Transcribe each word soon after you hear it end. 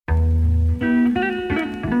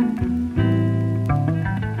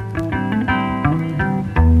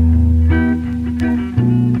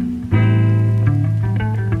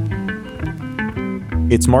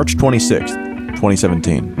It's March 26th,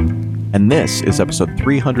 2017, and this is episode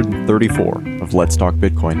 334 of Let's Talk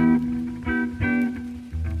Bitcoin.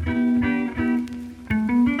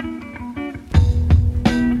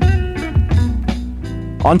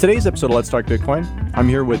 On today's episode of Let's Talk Bitcoin, I'm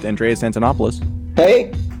here with Andreas Antonopoulos.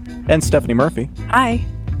 Hey. And Stephanie Murphy. Hi.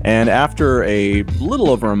 And after a little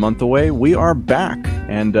over a month away, we are back.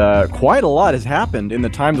 And quite a lot has happened in the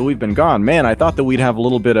time that we've been gone. Man, I thought that we'd have a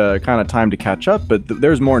little bit of kind of time to catch up, but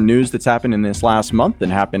there's more news that's happened in this last month than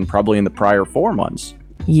happened probably in the prior 4 months.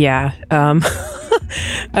 Yeah.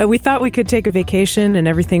 We thought we could take a vacation and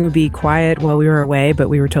everything would be quiet while we were away, but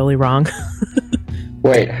we were totally wrong.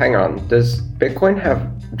 Wait, hang on. Does Bitcoin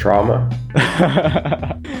have drama?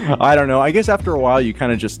 I don't know. I guess after a while you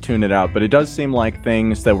kind of just tune it out, but it does seem like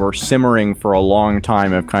things that were simmering for a long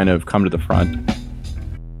time have kind of come to the front.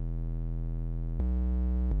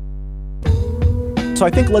 So I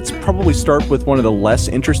think let's probably start with one of the less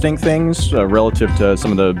interesting things relative to some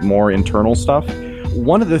of the more internal stuff.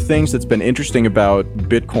 One of the things that's been interesting about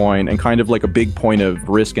Bitcoin and kind of like a big point of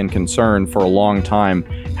risk and concern for a long time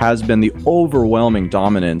has been the overwhelming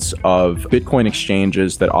dominance of Bitcoin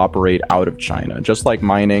exchanges that operate out of China. Just like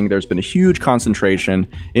mining, there's been a huge concentration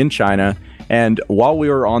in China. And while we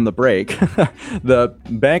were on the break, the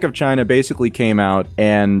Bank of China basically came out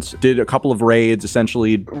and did a couple of raids,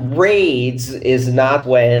 essentially. Raids is not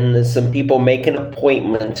when some people make an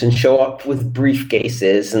appointment and show up with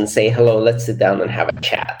briefcases and say, hello, let's sit down and have a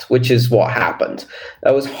chat, which is what happened.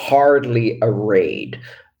 That was hardly a raid.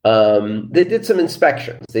 They did some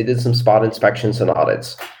inspections. They did some spot inspections and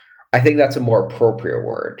audits. I think that's a more appropriate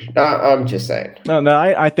word. I'm just saying. No,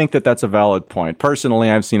 I think that that's a valid point. Personally,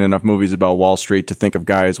 I've seen enough movies about Wall Street to think of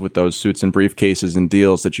guys with those suits and briefcases and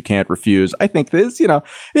deals that you can't refuse. I think this,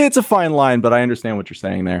 it's a fine line, but I understand what you're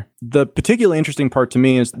saying there. The particularly interesting part to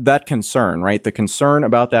me is that concern, right? The concern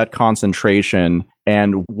about that concentration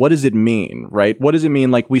and what does it mean, right? What does it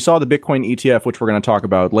mean? Like we saw the Bitcoin ETF, which we're going to talk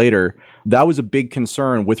about later. That was a big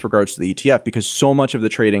concern with regards to the ETF because so much of the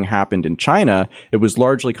trading happened in China. It was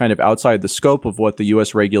largely kind of outside the scope of what the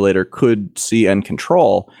US regulator could see and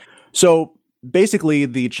control. So basically,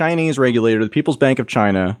 the Chinese regulator, the People's Bank of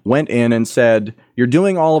China, went in and said, you're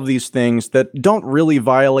doing all of these things that don't really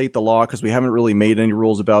violate the law because we haven't really made any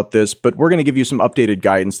rules about this, but we're going to give you some updated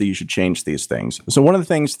guidance that you should change these things. So one of the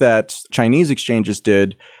things that Chinese exchanges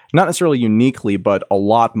did, not necessarily uniquely, but a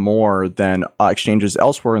lot more than exchanges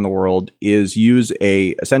elsewhere in the world, is use a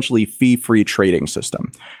essentially fee-free trading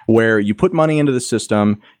system where you put money into the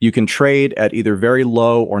system, you can trade at either very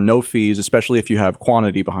low or no fees, especially if you have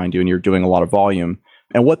quantity behind you and you're doing a lot of volume.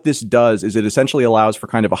 And what this does is it essentially allows for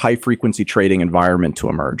kind of a high-frequency trading environment to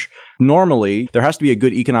emerge. Normally, there has to be a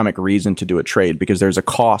good economic reason to do a trade because there's a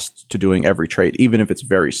cost to doing every trade, even if it's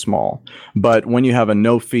very small. But when you have a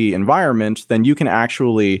no-fee environment, then you can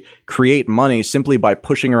actually create money simply by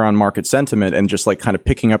pushing around market sentiment and just like kind of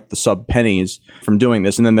picking up the sub-pennies from doing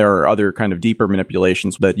this. And then there are other kind of deeper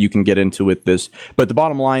manipulations that you can get into with this. But the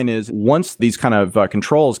bottom line is once these kind of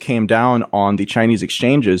controls came down on the Chinese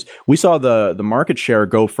exchanges, we saw the market share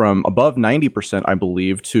go from above 90%, I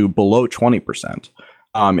believe, to below 20%.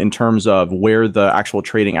 In terms of where the actual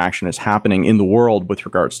trading action is happening in the world with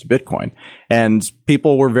regards to Bitcoin. And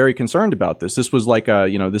people were very concerned about this. This was like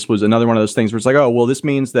this was another one of those things where it's like, oh, well, this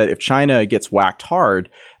means that if China gets whacked hard,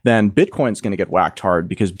 then Bitcoin's going to get whacked hard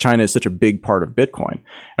because China is such a big part of Bitcoin.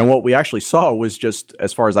 And what we actually saw was just,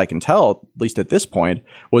 as far as I can tell, at least at this point,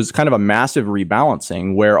 was kind of a massive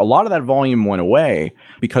rebalancing where a lot of that volume went away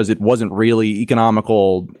because it wasn't really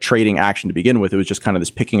economical trading action to begin with. It was just kind of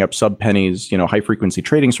this picking up sub pennies, high frequency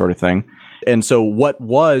trading sort of thing. And so what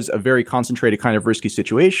was a very concentrated kind of risky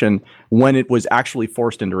situation, when it was actually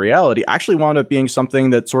forced into reality, actually wound up being something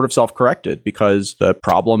that sort of self-corrected because the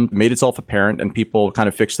problem made itself apparent and people kind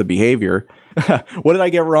of fixed the behavior. What did I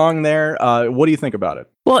get wrong there? What do you think about it?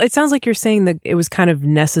 Well, it sounds like you're saying that it was kind of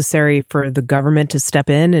necessary for the government to step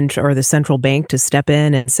in or the central bank to step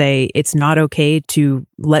in and say it's not okay to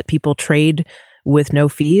let people trade with no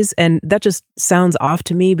fees. And that just sounds off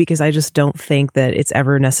to me because I just don't think that it's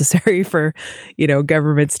ever necessary for,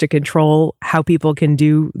 governments to control how people can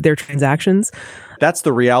do their transactions. That's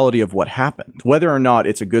the reality of what happened. Whether or not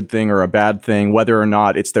it's a good thing or a bad thing, whether or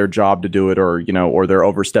not it's their job to do it or they're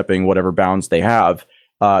overstepping whatever bounds they have,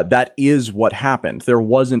 that is what happened. There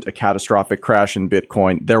wasn't a catastrophic crash in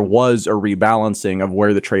Bitcoin. There was a rebalancing of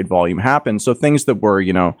where the trade volume happened. So things that were,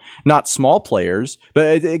 not small players,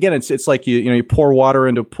 but again, it's like you pour water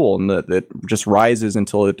into a pool and it just rises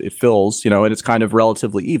until it fills, and it's kind of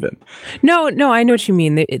relatively even. No, I know what you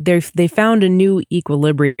mean. They found a new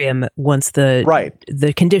equilibrium once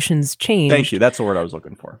the conditions changed. Thank you. That's the word I was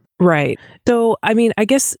looking for. Right. So, I mean, I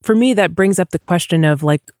guess for me, that brings up the question of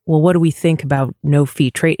like, well, what do we think about no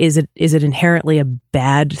fee trade? Is it inherently a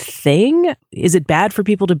bad thing? Is it bad for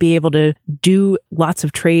people to be able to do lots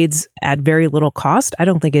of trades at very little cost? I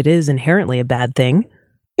don't think it is inherently a bad thing.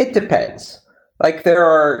 It depends. Like there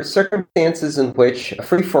are circumstances in which a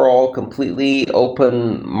free-for-all, completely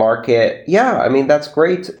open market, I mean, that's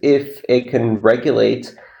great if it can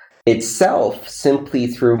regulate itself simply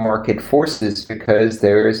through market forces, because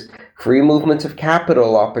there's free movement of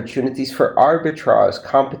capital, opportunities for arbitrage,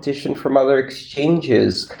 competition from other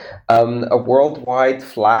exchanges, a worldwide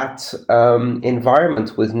flat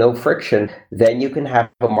environment with no friction. Then you can have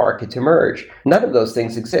a market emerge. None of those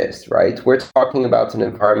things exist, right? We're talking about an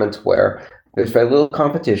environment where there's very little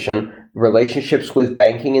competition. Relationships with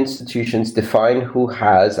banking institutions define who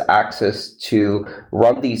has access to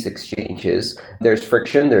run these exchanges. There's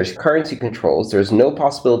friction, there's currency controls, there's no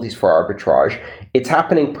possibilities for arbitrage. It's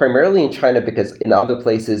happening primarily in China because in other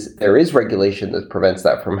places there is regulation that prevents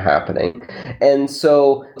that from happening. And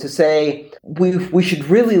so to say we should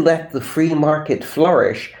really let the free market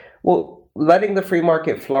flourish, well, letting the free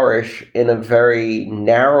market flourish in a very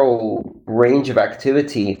narrow range of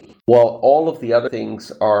activity while all of the other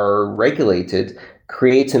things are regulated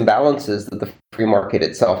creates imbalances that the free market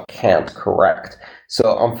itself can't correct.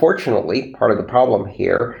 So unfortunately, part of the problem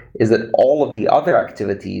here is that all of the other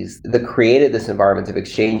activities that created this environment of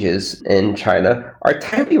exchanges in China are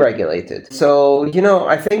tightly regulated. So,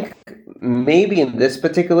 I think maybe in this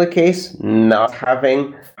particular case, not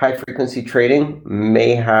having high frequency trading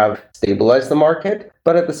may have stabilized the market.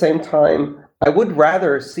 But at the same time, I would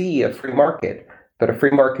rather see a free market. But a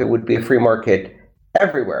free market would be a free market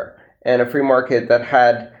everywhere, and a free market that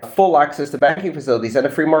had full access to banking facilities, and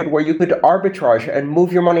a free market where you could arbitrage and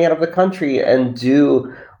move your money out of the country and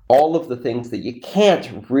do all of the things that you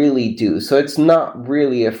can't really do. So it's not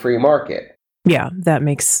really a free market. Yeah, that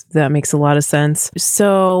makes a lot of sense.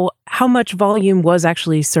 So how much volume was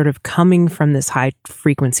actually sort of coming from this high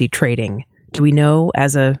frequency trading? Do we know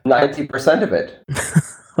 90% of it.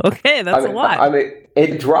 Okay, that's a lot. I mean,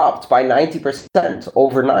 it dropped by 90%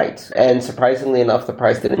 overnight. And surprisingly enough, the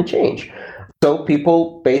price didn't change. So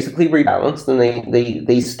people basically rebalanced, and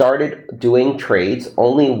they started doing trades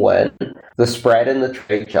only when the spread in the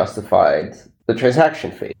trade justified the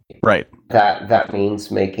transaction fee. Right. That means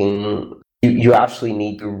you actually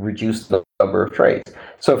need to reduce the number of trades.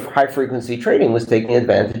 So high frequency trading was taking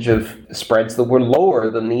advantage of spreads that were lower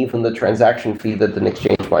than even the transaction fee that an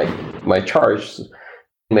exchange might charge.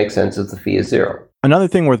 Makes sense if the fee is zero. Another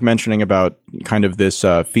thing worth mentioning about kind of this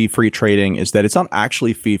fee-free trading is that it's not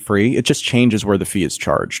actually fee-free. It just changes where the fee is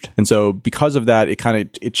charged. And so because of that,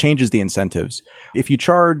 it changes the incentives. If you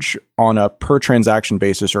charge on a per transaction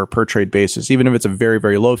basis or a per trade basis, even if it's a very,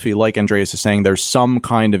 very low fee, like Andreas is saying, there's some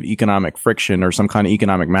kind of economic friction or some kind of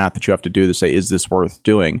economic math that you have to do to say, is this worth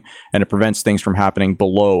doing? And it prevents things from happening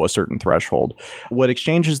below a certain threshold. What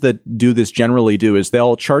exchanges that do this generally do is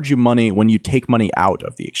they'll charge you money when you take money out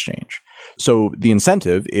of the exchange. So the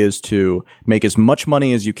incentive is to make as much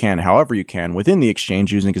money as you can, however you can, within the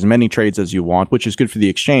exchange using as many trades as you want, which is good for the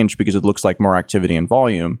exchange because it looks like more activity and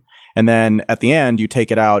volume. And then at the end, you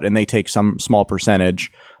take it out and they take some small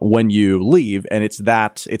percentage when you leave. And it's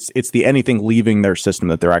the anything leaving their system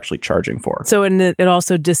that they're actually charging for. So it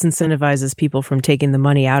also disincentivizes people from taking the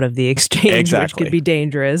money out of the exchange, exactly. Which could be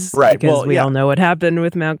dangerous. Right. Because we all know what happened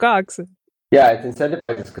with Mt. Gox. Yeah, it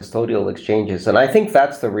incentivizes custodial exchanges. And I think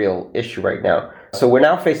that's the real issue right now. So we're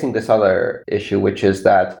now facing this other issue, which is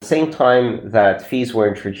that at the same time that fees were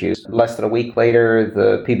introduced, less than a week later,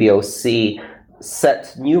 the PBOC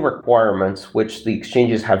set new requirements which the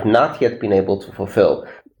exchanges have not yet been able to fulfill.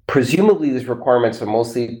 Presumably, these requirements are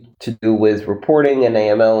mostly to do with reporting and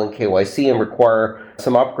AML and KYC and require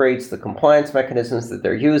some upgrades to the compliance mechanisms that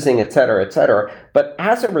they're using, et cetera, et cetera. But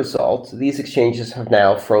as a result, these exchanges have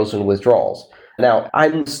now frozen withdrawals. Now,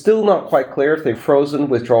 I'm still not quite clear if they've frozen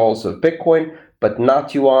withdrawals of Bitcoin, but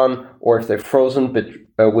not yuan, or if they've frozen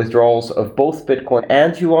withdrawals of both Bitcoin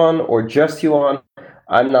and yuan, or just yuan.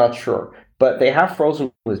 I'm not sure. But they have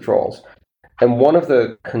frozen withdrawals. And one of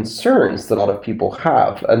the concerns that a lot of people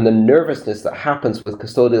have, and the nervousness that happens with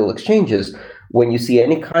custodial exchanges when you see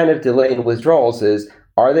any kind of delay in withdrawals is,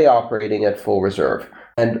 are they operating at full reserve?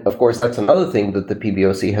 And of course, that's another thing that the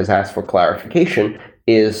PBOC has asked for clarification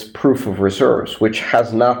is proof of reserves, which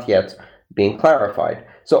has not yet been clarified.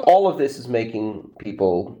 So all of this is making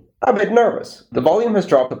people a bit nervous. The volume has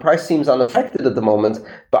dropped. The price seems unaffected at the moment,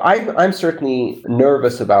 but I'm certainly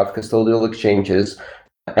nervous about custodial exchanges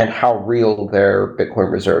and how real their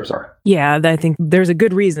Bitcoin reserves are. Yeah, I think there's a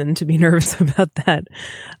good reason to be nervous about that.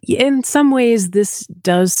 In some ways, this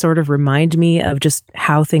does sort of remind me of just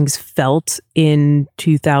how things felt in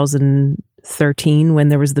 2013 when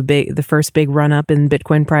there was the first big run up in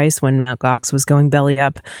Bitcoin price when Mt. Gox was going belly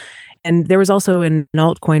up. And there was also an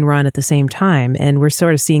altcoin run at the same time. And we're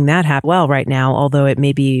sort of seeing that happen well right now, although it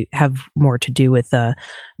maybe have more to do with the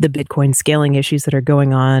Bitcoin scaling issues that are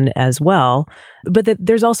going on as well. But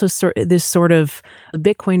there's also this sort of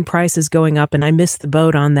Bitcoin price is going up and I missed the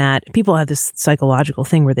boat on that. People have this psychological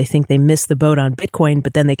thing where they think they missed the boat on Bitcoin,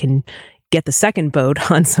 but then they can get the second boat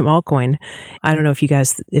on some altcoin. I don't know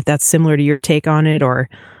if that's similar to your take on it or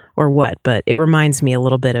what, but it reminds me a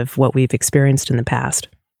little bit of what we've experienced in the past.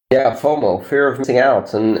 Yeah, FOMO, fear of missing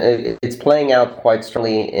out. And it's playing out quite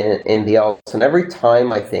strongly in the alts. And every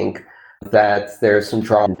time I think that there's some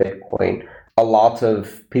drop in Bitcoin, a lot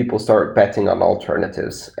of people start betting on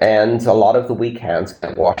alternatives. And a lot of the weak hands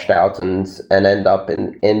get washed out and end up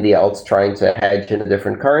in the alts trying to hedge in a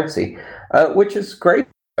different currency, which is great.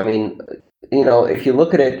 I mean, if you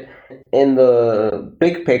look at it in the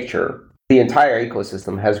big picture, the entire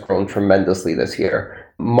ecosystem has grown tremendously this year.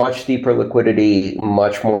 Much deeper liquidity,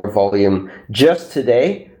 much more volume. Just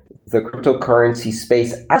today, the cryptocurrency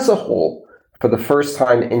space as a whole, for the first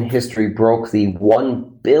time in history, broke the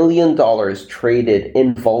 $1 billion traded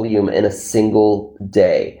in volume in a single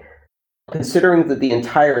day. Considering that the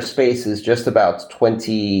entire space is just about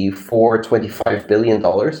 $25 billion,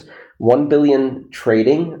 $1 billion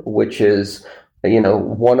trading, which is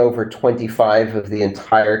 1/25 of the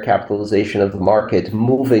entire capitalization of the market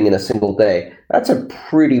moving in a single day. That's a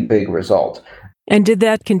pretty big result. And did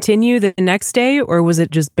that continue the next day, or was it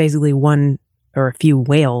just basically one or a few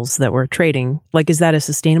whales that were trading? Like, is that a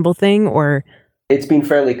sustainable thing, or? It's been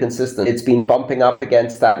fairly consistent. It's been bumping up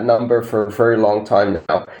against that number for a very long time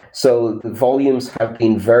now. So the volumes have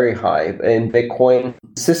been very high in Bitcoin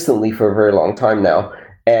consistently for a very long time now,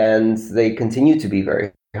 and they continue to be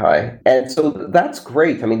very high. And so that's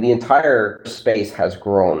great. I mean, the entire space has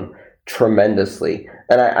grown tremendously.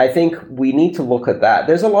 And I think we need to look at that.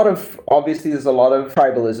 There's a lot of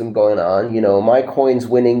tribalism going on. My coin's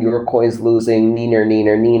winning, your coin's losing,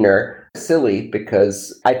 neener. Silly,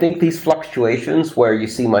 because I think these fluctuations where you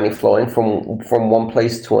see money flowing from one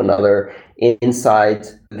place to another inside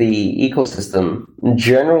the ecosystem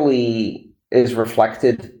generally is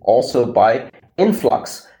reflected also by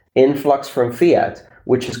influx from fiat,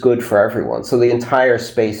 which is good for everyone. So the entire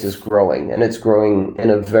space is growing, and it's growing in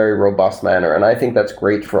a very robust manner. And I think that's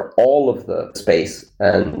great for all of the space.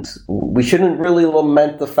 And we shouldn't really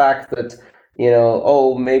lament the fact that,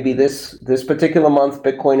 maybe this particular month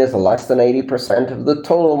Bitcoin is less than 80% of the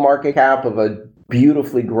total market cap of a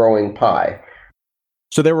beautifully growing pie.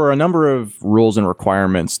 So there were a number of rules and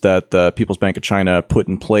requirements that the People's Bank of China put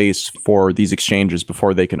in place for these exchanges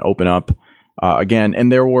before they can open up again.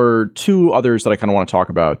 And there were two others that I kind of want to talk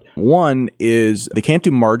about. One is they can't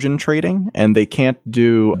do margin trading, and they can't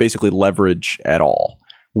do basically leverage at all,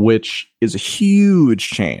 which is a huge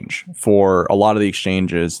change for a lot of the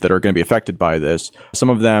exchanges that are going to be affected by this. Some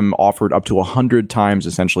of them offered up to 100 times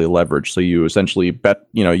essentially leverage. So you essentially bet,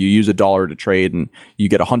 you use $1 to trade and you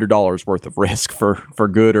get $100 worth of risk for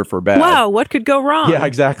good or for bad. Wow, what could go wrong? Yeah,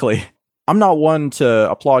 exactly. I'm not one to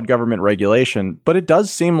applaud government regulation, but it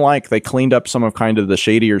does seem like they cleaned up some of kind of the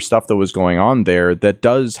shadier stuff that was going on there that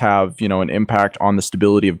does have, an impact on the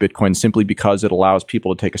stability of Bitcoin simply because it allows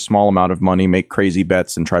people to take a small amount of money, make crazy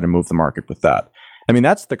bets, and try to move the market with that. I mean,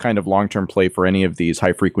 that's the kind of long-term play for any of these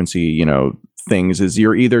high frequency, things is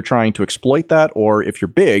you're either trying to exploit that, or if you're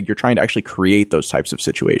big, you're trying to actually create those types of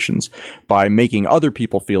situations by making other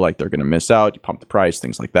people feel like they're going to miss out. You pump the price,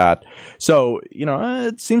 things like that. So,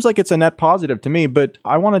 it seems like it's a net positive to me, but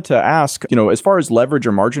I wanted to ask, as far as leverage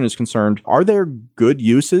or margin is concerned, are there good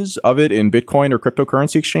uses of it in Bitcoin or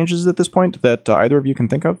cryptocurrency exchanges at this point that either of you can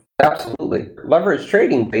think of? Absolutely. Leverage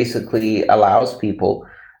trading basically allows people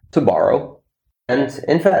to borrow and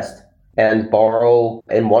invest, and borrow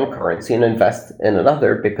in one currency and invest in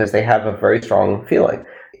another because they have a very strong feeling.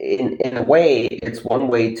 In a way, it's one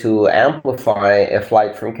way to amplify a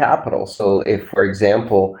flight from capital. So if, for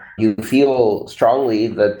example, you feel strongly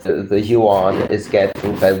that the yuan is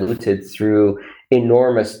getting diluted through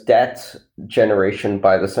enormous debt generation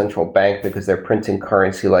by the central bank because they're printing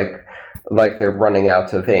currency like like they're running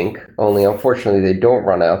out of ink, only unfortunately they don't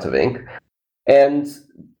run out of ink. And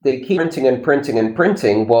they keep printing and printing and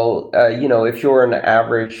printing. Well, if you're an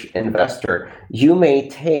average investor, you may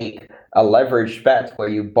take a leveraged bet where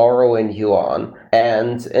you borrow in yuan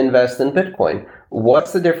and invest in Bitcoin.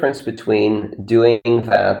 What's the difference between doing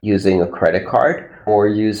that using a credit card or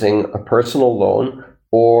using a personal loan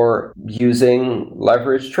or using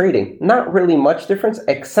leverage trading? Not really much difference,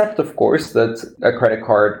 except, of course, that a credit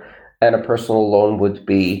card and a personal loan would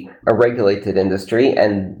be a regulated industry,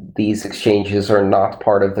 and these exchanges are not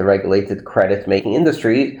part of the regulated credit-making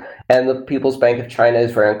industry. And the People's Bank of China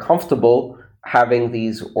is very uncomfortable having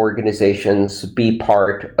these organizations be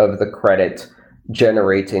part of the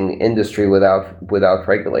credit-generating industry without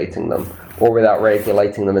regulating them, or without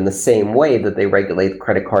regulating them in the same way that they regulate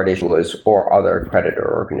credit card issuers or other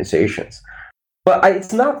creditor organizations. But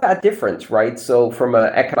it's not that different, right? So from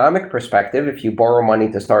an economic perspective, if you borrow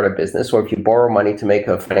money to start a business or if you borrow money to make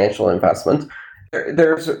a financial investment,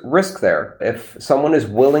 there's risk there. If someone is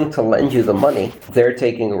willing to lend you the money, they're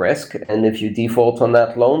taking a risk. And if you default on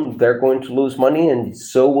that loan, they're going to lose money, and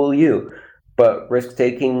so will you. But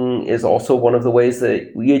risk-taking is also one of the ways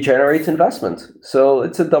that you generate investment. So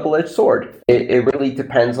it's a double-edged sword. It really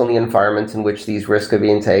depends on the environment in which these risks are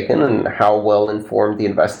being taken and how well-informed the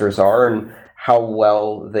investors are and how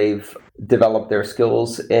well they've developed their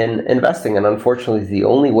skills in investing. And unfortunately, the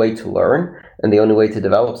only way to learn and the only way to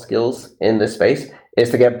develop skills in this space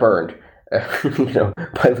is to get burned,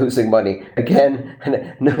 by losing money. Again,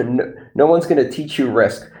 no one's going to teach you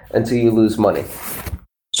risk until you lose money.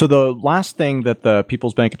 So the last thing that the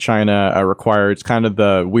People's Bank of China required, it's kind of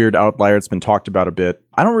the weird outlier that's been talked about a bit.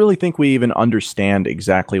 I don't really think we even understand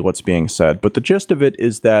exactly what's being said, but the gist of it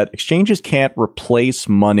is that exchanges can't replace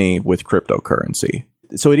money with cryptocurrency.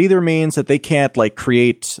 So it either means that they can't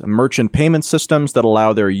create merchant payment systems that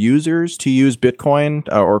allow their users to use Bitcoin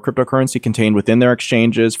or cryptocurrency contained within their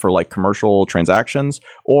exchanges for commercial transactions,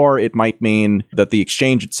 or it might mean that the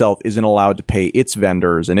exchange itself isn't allowed to pay its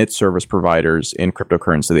vendors and its service providers in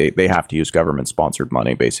cryptocurrency. They have to use government-sponsored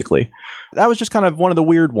money, basically. That was just kind of one of the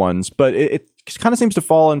weird ones, but it kind of seems to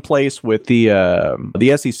fall in place with the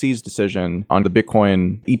SEC's decision on the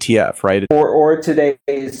Bitcoin ETF, right? Or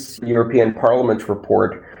today's European Parliament report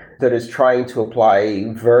that is trying to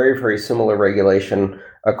apply very, very similar regulation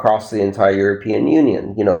across the entire European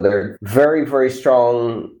Union. There are very, very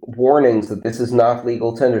strong warnings that this is not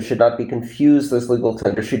legal tender, should not be confused as legal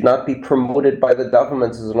tender, should not be promoted by the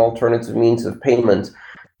government as an alternative means of payment.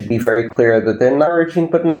 It should be very clear that they're encouraging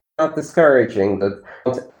but not discouraging,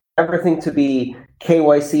 that everything to be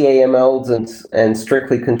KYC AML'd and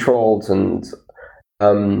strictly controlled and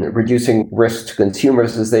reducing risk to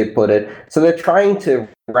consumers, as they put it. So they're trying to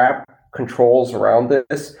wrap controls around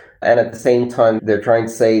this, and at the same time, they're trying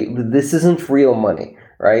to say, this isn't real money,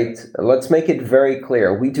 right? Let's make it very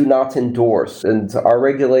clear. We do not endorse, and our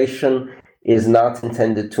regulation is not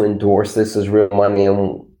intended to endorse this as real money,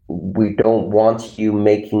 and we don't want you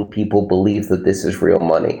making people believe that this is real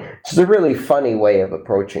money. It's a really funny way of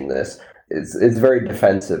approaching this. It's very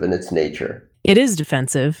defensive in its nature. It is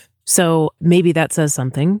defensive. So maybe that says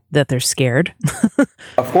something, that they're scared.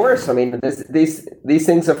 Of course. I mean, these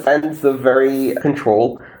things offend the very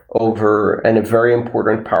control over a very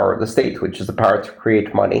important power of the state, which is the power to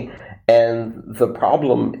create money. And the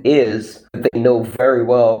problem is that they know very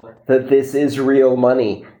well that this is real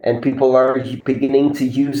money, and people are beginning to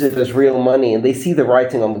use it as real money, and they see the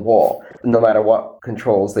writing on the wall. No matter what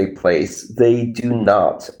controls they place, they do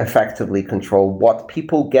not effectively control what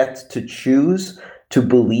people get to choose to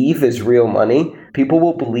believe is real money. People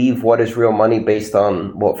will believe what is real money based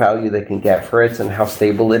on what value they can get for it and how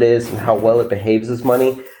stable it is and how well it behaves as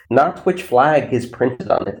money, not which flag is printed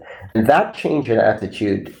on it. And that change in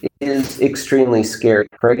attitude is extremely scary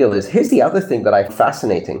for regulators. Here's the other thing that I find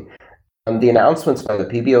fascinating. The announcements by the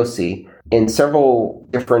PBOC in several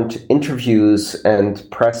different interviews and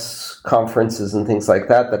press conferences and things like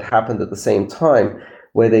that happened at the same time,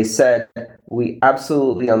 where they said, we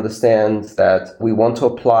absolutely understand that we want to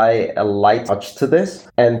apply a light touch to this.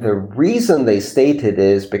 And the reason they stated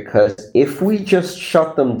is because if we just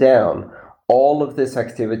shut them down, all of this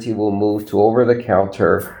activity will move to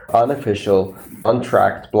over-the-counter, unofficial,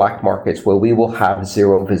 untracked black markets where we will have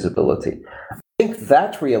zero visibility. I think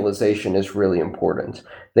that realization is really important.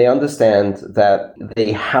 They understand that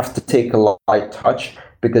they have to take a light touch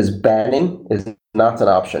because banning is not an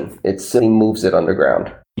option. It simply moves it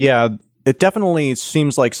underground. Yeah, It definitely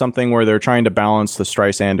seems like something where they're trying to balance the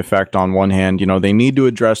Streisand effect on one hand. They need to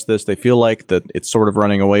address this. They feel like that it's sort of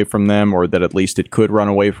running away from them, or that at least it could run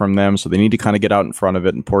away from them. So they need to kind of get out in front of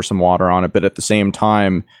it and pour some water on it. But at the same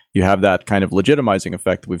time, you have that kind of legitimizing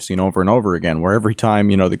effect that we've seen over and over again, where every time,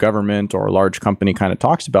 the government or a large company kind of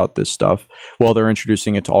talks about this stuff, well, they're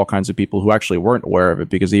introducing it to all kinds of people who actually weren't aware of it,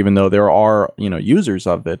 because even though there are, users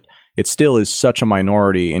of it, it still is such a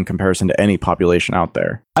minority in comparison to any population out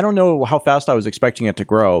there. I don't know how fast I was expecting it to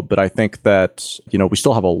grow, but I think that, we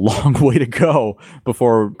still have a long way to go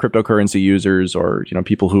before cryptocurrency users or,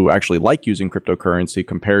 people who actually like using cryptocurrency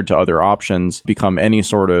compared to other options become any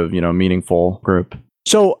sort of, meaningful group.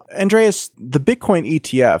 So, Andreas, the Bitcoin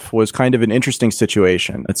ETF was kind of an interesting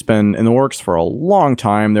situation. It's been in the works for a long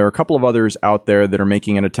time. There are a couple of others out there that are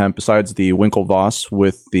making an attempt besides the Winklevoss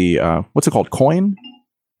with the, what's it called, Coin?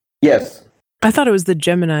 Yes. I thought it was the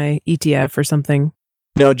Gemini ETF or something.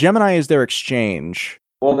 No, Gemini is their exchange.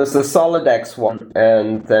 Well, there's the SolidX one,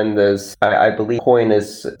 and then there's, I believe, Coin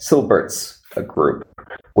is Silbert's group,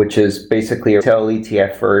 which is basically a retail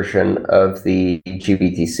ETF version of the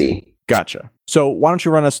GBTC. Gotcha. So why don't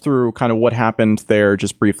you run us through kind of what happened there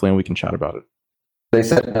just briefly, and we can chat about it. They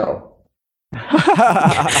said no.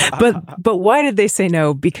 but why did they say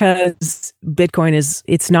no? Because Bitcoin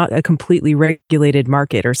it's not a completely regulated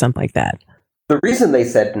market or something like that. The reason they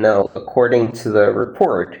said no, according to the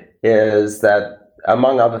report, is that,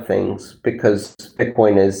 among other things, because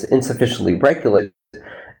Bitcoin is insufficiently regulated.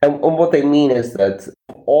 And what they mean is that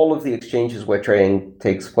all of the exchanges where trading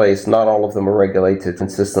takes place, not all of them are regulated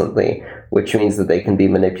consistently, which means that they can be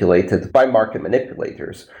manipulated by market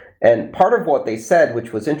manipulators. And part of what they said,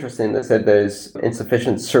 which was interesting, they said there's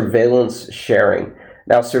insufficient surveillance sharing.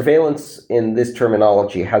 Now, surveillance in this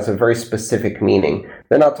terminology has a very specific meaning.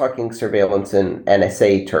 They're not talking surveillance in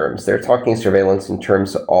NSA terms. They're talking surveillance in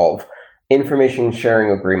terms of information sharing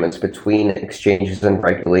agreements between exchanges and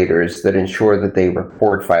regulators that ensure that they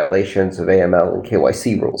report violations of AML and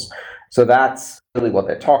KYC rules. So that's really what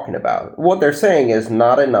they're talking about. What they're saying is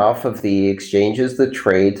not enough of the exchanges that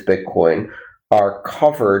trade Bitcoin are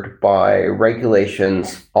covered by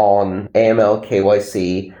regulations on AML,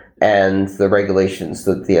 KYC, and the regulations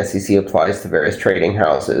that the SEC applies to various trading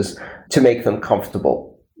houses to make them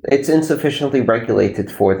comfortable. It's insufficiently regulated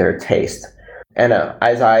for their taste. And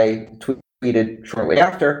as I tweeted shortly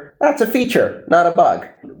after, that's a feature, not a bug.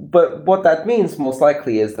 But what that means most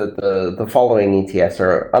likely is that the following ETFs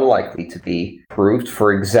are unlikely to be approved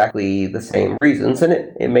for exactly the same reasons. And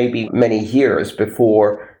it may be many years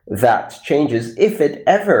before that changes, if it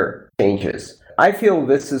ever changes. I feel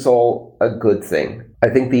this is all a good thing. I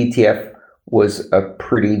think the ETF was a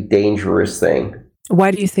pretty dangerous thing. Why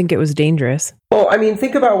do you think it was dangerous? Well, I mean,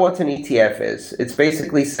 think about what an ETF is. It's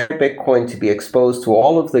basically setting Bitcoin to be exposed to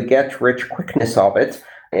all of the get-rich quickness of it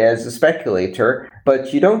as a speculator,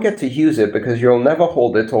 but you don't get to use it because you'll never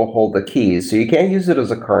hold it or hold the keys. So you can't use it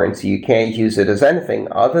as a currency. You can't use it as anything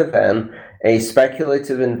other than a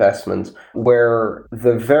speculative investment where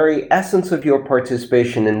the very essence of your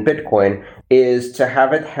participation in Bitcoin is to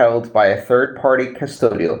have it held by a third-party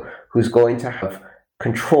custodial who's going to have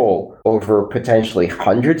control over potentially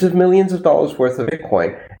hundreds of millions of dollars worth of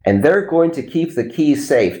Bitcoin, and they're going to keep the keys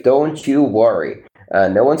safe. Don't you worry.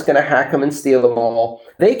 No one's going to hack them and steal them all.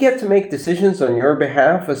 They get to make decisions on your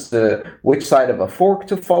behalf as to which side of a fork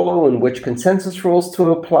to follow and which consensus rules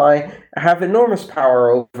to apply, have enormous power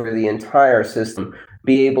over the entire system,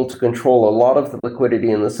 be able to control a lot of the liquidity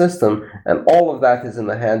in the system, and all of that is in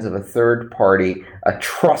the hands of a third party, a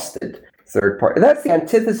trusted third party. That's the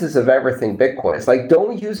antithesis of everything Bitcoin. It's like,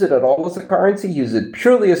 don't use it at all as a currency, use it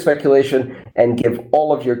purely as speculation, and give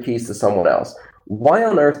all of your keys to someone else. Why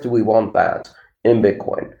on earth do we want that in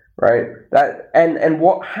Bitcoin, right? And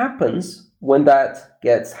what happens when that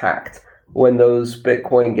gets hacked, when those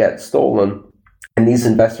Bitcoin get stolen and these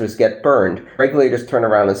investors get burned? Regulators turn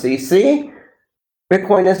around and say, see,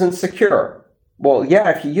 Bitcoin isn't secure. Well, yeah,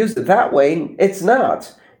 if you use it that way, it's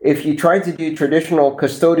not. If you try to do traditional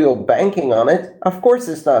custodial banking on it, of course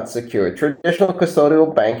it's not secure. Traditional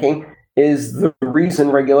custodial banking is the reason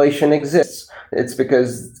regulation exists. It's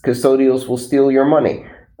because custodials will steal your money.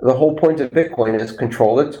 The whole point of Bitcoin is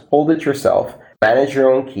control it, hold it yourself, manage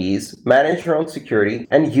your own keys, manage your own security,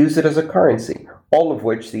 and use it as a currency, all of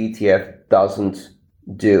which the ETF doesn't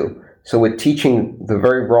do. So we're teaching the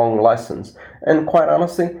very wrong lessons. And quite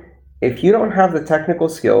honestly, if you don't have the technical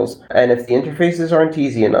skills, and if the interfaces aren't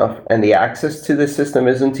easy enough, and the access to the system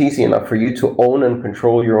isn't easy enough for you to own and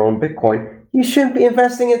control your own Bitcoin, you shouldn't be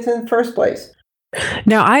investing it in the first place.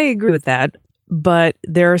 Now, I agree with that. But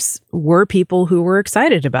were people who were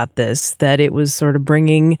excited about this, that it was sort of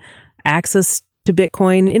bringing access to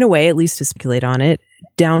Bitcoin in a way, at least to speculate on it,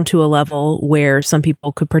 down to a level where some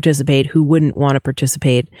people could participate who wouldn't want to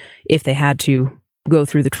participate if they had to go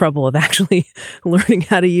through the trouble of actually learning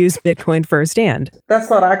how to use Bitcoin firsthand. That's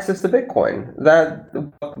not access to Bitcoin.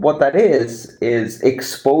 What that is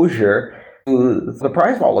exposure to the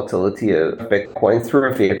price volatility of Bitcoin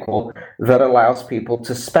through a vehicle that allows people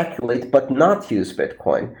to speculate but not use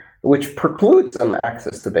Bitcoin, which precludes them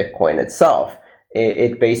access to Bitcoin itself.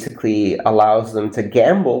 It basically allows them to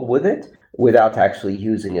gamble with it without actually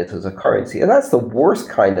using it as a currency. And that's the worst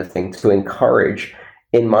kind of thing to encourage,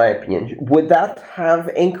 in my opinion. Would that have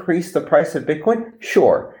increased the price of Bitcoin?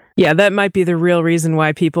 Sure. Yeah, that might be the real reason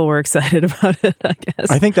why people were excited about it, I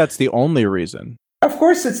guess. I think that's the only reason. Of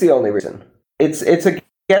course it's the only reason. It's a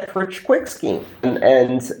get-rich-quick scheme.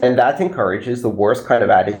 And that encourages the worst kind of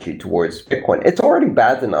attitude towards Bitcoin. It's already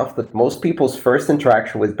bad enough that most people's first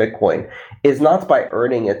interaction with Bitcoin is not by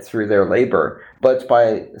earning it through their labor, but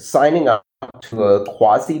by signing up to a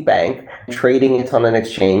quasi-bank, trading it on an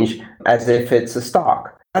exchange as if it's a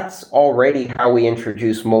stock. That's already how we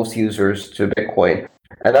introduce most users to Bitcoin.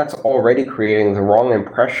 And that's already creating the wrong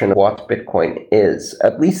impression of what Bitcoin is,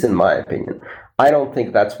 at least in my opinion. I don't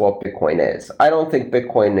think that's what Bitcoin is. I don't think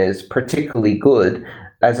Bitcoin is particularly good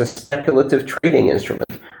as a speculative trading instrument.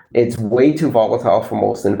 It's way too volatile for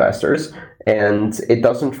most investors, and it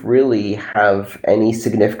doesn't really have any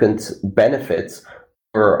significant benefits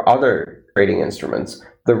for other trading instruments.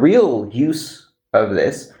 The real use of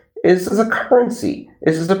this is as a currency,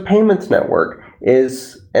 is as a payment network,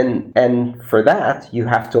 and for that you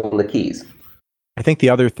have to own the keys. I think the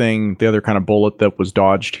other kind of bullet that was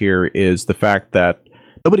dodged here is the fact that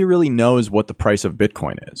nobody really knows what the price of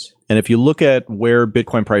Bitcoin is. And if you look at where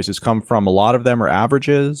Bitcoin prices come from, a lot of them are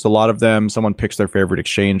averages. A lot of them, someone picks their favorite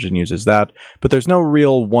exchange and uses that. But there's no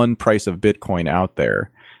real one price of Bitcoin out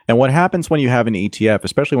there. And what happens when you have an ETF,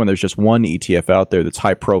 especially when there's just one ETF out there that's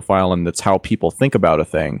high profile and that's how people think about a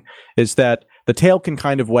thing, is that the tail can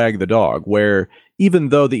kind of wag the dog, where even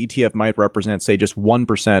though the ETF might represent, say, just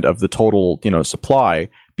 1% of the total, supply,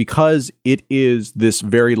 because it is this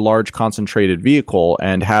very large concentrated vehicle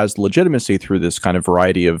and has legitimacy through this kind of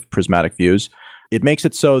variety of prismatic views, it makes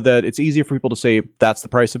it so that it's easier for people to say that's the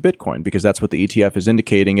price of Bitcoin because that's what the ETF is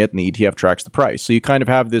indicating it, and the ETF tracks the price. So you kind of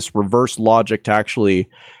have this reverse logic to actually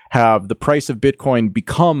have the price of Bitcoin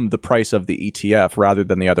become the price of the ETF rather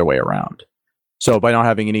than the other way around. So by not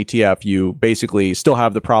having an ETF, you basically still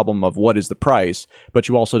have the problem of what is the price, but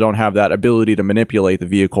you also don't have that ability to manipulate the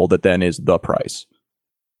vehicle that then is the price.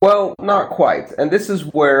 Well, not quite. And this is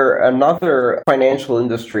where another financial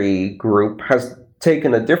industry group has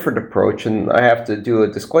taken a different approach, and I have to do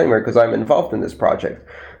a disclaimer because I'm involved in this project.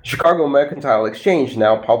 Chicago Mercantile Exchange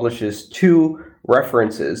now publishes two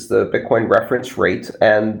references, the Bitcoin reference rate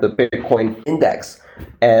and the Bitcoin index.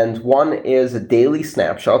 And one is a daily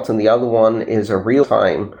snapshot and the other one is a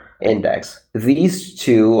real-time index. These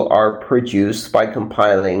two are produced by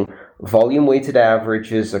compiling volume-weighted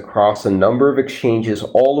averages across a number of exchanges,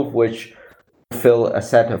 all of which fulfill a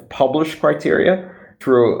set of published criteria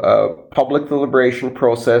through a public deliberation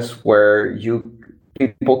process where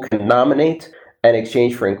people can nominate an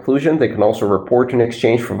exchange for inclusion. They can also report an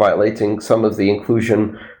exchange for violating some of the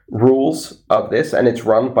inclusion rules of this, and it's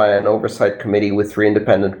run by an oversight committee with 3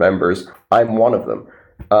 independent members. I'm one of them.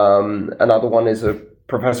 Another one is a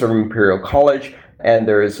professor of Imperial College, and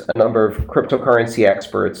there's a number of cryptocurrency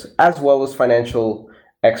experts, as well as financial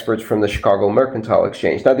experts from the Chicago Mercantile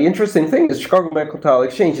Exchange. Now, the interesting thing is Chicago Mercantile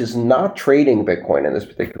Exchange is not trading Bitcoin in this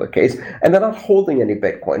particular case, and they're not holding any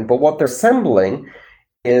Bitcoin, but what they're assembling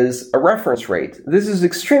is a reference rate. This is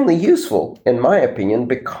extremely useful, in my opinion,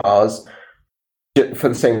 because for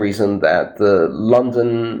the same reason that the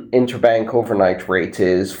London interbank overnight rate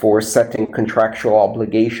is for setting contractual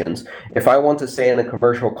obligations. If I want to say in a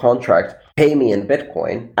commercial contract, pay me in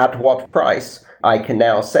Bitcoin, at what price, I can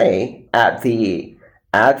now say at the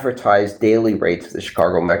advertised daily rate of the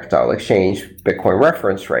Chicago Mercantile Exchange, Bitcoin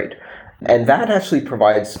reference rate. And that actually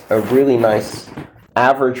provides a really nice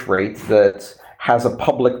average rate that has a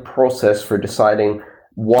public process for deciding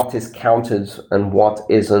what is counted and what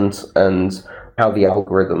isn't, and how the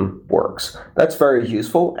algorithm works. That's very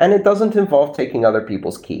useful, and it doesn't involve taking other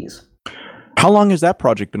people's keys. How long has that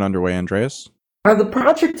project been underway, Andreas? The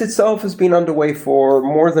project itself has been underway for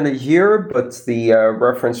more than a year, but the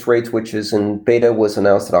reference rate, which is in beta, was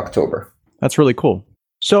announced in October. That's really cool.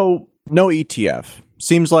 So, no ETF.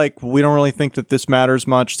 Seems like we don't really think that this matters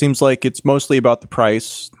much. Seems like it's mostly about the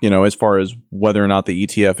price, as far as whether or not the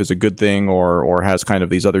ETF is a good thing or has kind of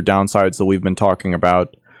these other downsides that we've been talking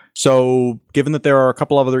about. So given that there are a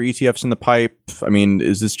couple of other ETFs in the pipe, I mean,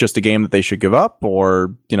 is this just a game that they should give up,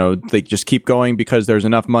 or, they just keep going because there's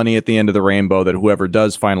enough money at the end of the rainbow that whoever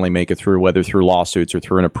does finally make it through, whether through lawsuits or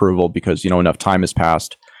through an approval because, enough time has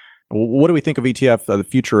passed? What do we think of the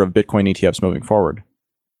future of Bitcoin ETFs moving forward?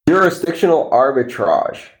 Jurisdictional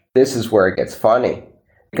arbitrage. This is where it gets funny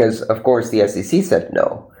because, of course, the SEC said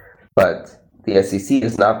no, but the SEC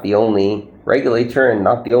is not the only regulator and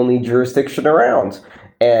not the only jurisdiction around.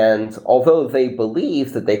 And although they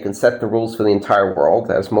believe that they can set the rules for the entire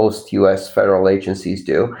world, as most US federal agencies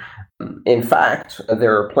do, in fact,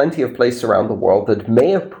 there are plenty of places around the world that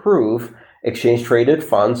may approve exchange-traded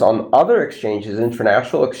funds on other exchanges,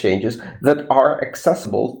 international exchanges, that are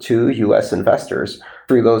accessible to US investors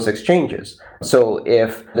through those exchanges. So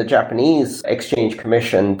if the Japanese Exchange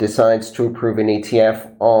Commission decides to approve an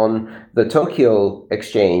ETF on the Tokyo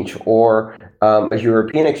exchange or a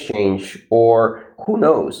European exchange, or who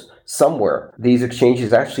knows, somewhere, these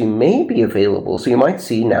exchanges actually may be available. So you might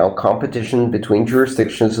see now competition between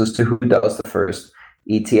jurisdictions as to who does the first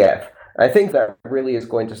ETF. I think that really is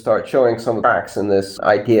going to start showing some cracks in this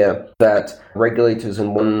idea that regulators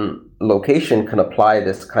in one location can apply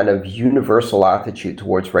this kind of universal attitude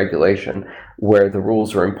towards regulation where the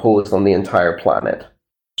rules are imposed on the entire planet.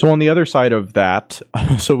 So on the other side of that,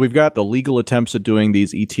 so we've got the legal attempts at doing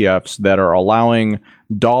these ETFs that are allowing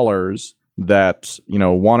dollars that,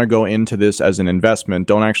 want to go into this as an investment,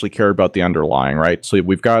 don't actually care about the underlying, right? So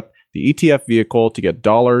we've got the ETF vehicle to get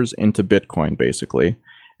dollars into Bitcoin, basically.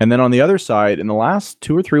 And then on the other side, in the last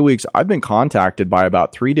 2 or 3 weeks, I've been contacted by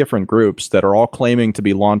about 3 different groups that are all claiming to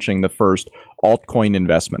be launching the first altcoin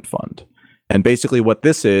investment fund. And basically what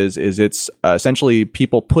this is it's essentially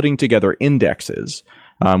people putting together indexes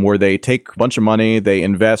where they take a bunch of money, they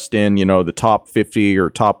invest in, the top 50 or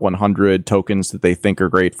top 100 tokens that they think are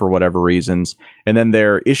great for whatever reasons. And then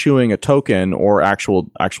they're issuing a token or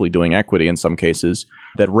actually doing equity in some cases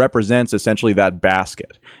that represents essentially that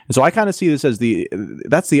basket. And so I kind of see this as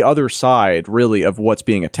that's the other side really of what's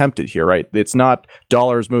being attempted here, right? It's not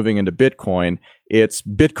dollars moving into Bitcoin. It's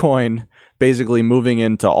Bitcoin basically moving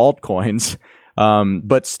into altcoins.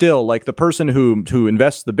 But still, like the person who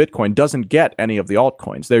invests the Bitcoin doesn't get any of the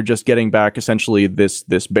altcoins. They're just getting back essentially this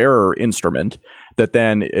bearer instrument that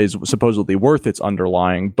then is supposedly worth its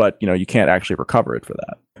underlying, but you can't actually recover it for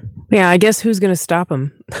that. Yeah, I guess who's going to stop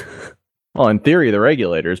them? Well, in theory, the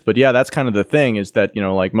regulators, but yeah, that's kind of the thing is that,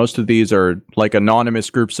 like most of these are like anonymous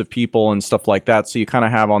groups of people and stuff like that. So you kind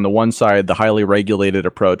of have on the one side, the highly regulated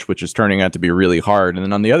approach, which is turning out to be really hard. And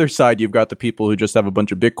then on the other side, you've got the people who just have a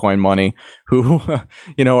bunch of Bitcoin money who,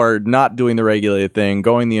 are not doing the regulated thing,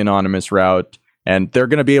 going the anonymous route, and they're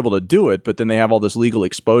going to be able to do it. But then they have all this legal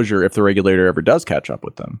exposure if the regulator ever does catch up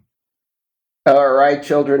with them. All right,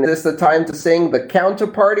 children, is this the time to sing the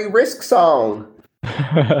counterparty risk song?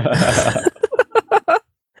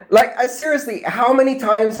 Seriously, how many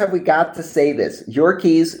times have we got to say this? Your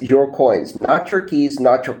keys, your coins. Not your keys,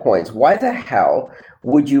 not your coins. Why the hell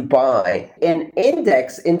would you buy an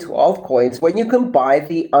index into altcoins when you can buy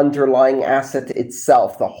the underlying asset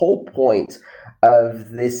itself? The whole point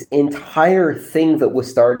of this entire thing that was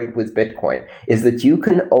started with Bitcoin is that you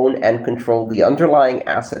can own and control the underlying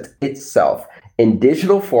asset itself in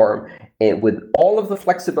digital form, and with all of the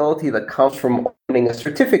flexibility that comes from owning a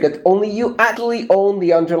certificate. Only you actually own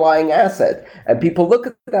the underlying asset. And people look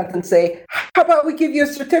at that and say, how about we give you a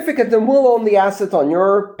certificate and we'll own the asset on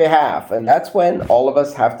your behalf? And that's when all of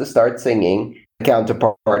us have to start singing the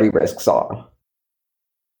counterparty risk song.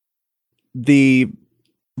 The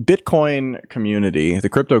Bitcoin community, the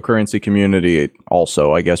cryptocurrency community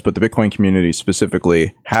also, I guess, but the Bitcoin community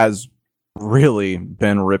specifically has really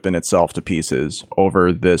been ripping itself to pieces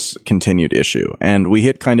over this continued issue. And we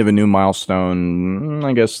hit kind of a new milestone,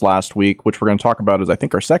 I guess, last week, which we're going to talk about as I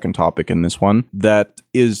think our second topic in this one. That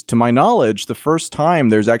is, to my knowledge, the first time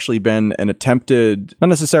there's actually been an attempted, not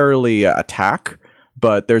necessarily attack,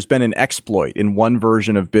 but there's been an exploit in one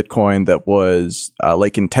version of Bitcoin that was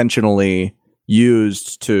intentionally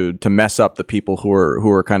used to mess up the people who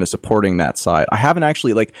are kind of supporting that side. I haven't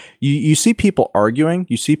actually you see people arguing,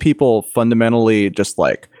 you see people fundamentally just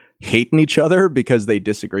hating each other because they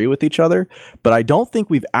disagree with each other, but I don't think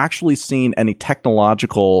we've actually seen any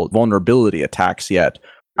technological vulnerability attacks yet.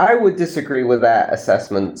 I would disagree with that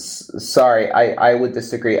assessment. Sorry, I would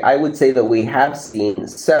disagree. I would say that we have seen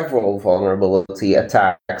several vulnerability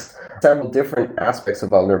attacks, several different aspects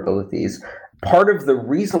of vulnerabilities. Part of the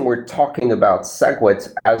reason we're talking about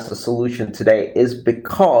SegWit as a solution today is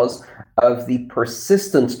because of the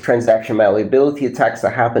persistent transaction malleability attacks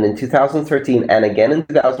that happened in 2013 and again in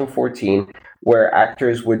 2014, where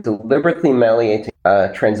actors were deliberately malleating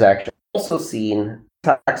transactions. Also seen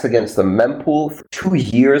attacks against the mempool for 2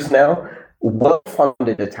 years now,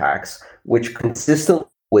 well-funded attacks, which consistently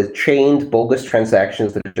with chained bogus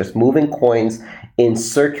transactions that are just moving coins in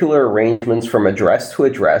circular arrangements from address to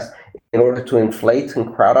address in order to inflate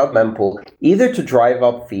and crowd out mempool, either to drive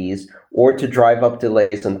up fees or to drive up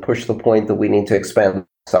delays and push the point that we need to expand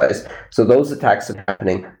size. So those attacks have been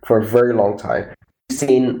happening for a very long time. We've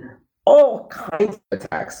seen all kinds of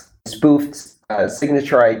attacks, spoofed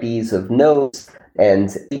signature IDs of nodes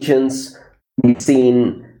and agents. We've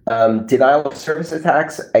seen denial of service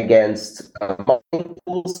attacks against mining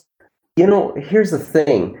pools. Here's the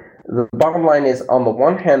thing. The bottom line is, on the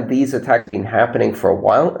one hand, these attacks have been happening for a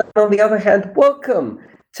while. And on the other hand, welcome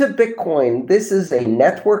to Bitcoin. This is a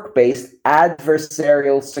network-based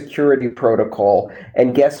adversarial security protocol.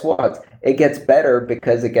 And guess what? It gets better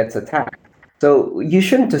because it gets attacked. So you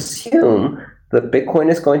shouldn't assume that Bitcoin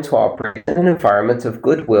is going to operate in an environment of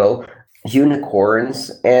goodwill,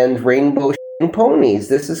 unicorns, and rainbow ponies.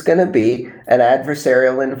 This is going to be an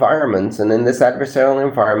adversarial environment. And in this adversarial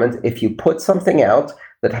environment, if you put something out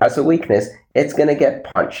that has a weakness, it's going to get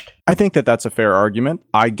punched. I think that that's a fair argument.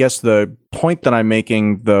 I guess the point that I'm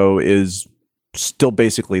making, though, is still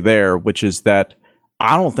basically there, which is that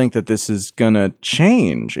I don't think that this is going to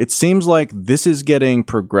change. It seems like this is getting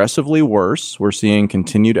progressively worse. We're seeing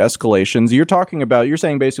continued escalations. You're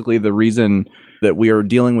saying basically the reason that we are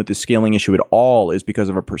dealing with the scaling issue at all is because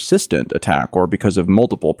of a persistent attack or because of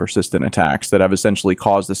multiple persistent attacks that have essentially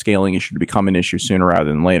caused the scaling issue to become an issue sooner rather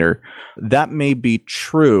than later. That may be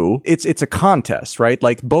true. It's a contest, right?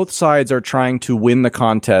 Like both sides are trying to win the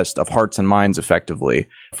contest of hearts and minds effectively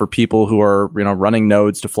for people who are, running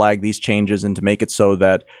nodes to flag these changes and to make it so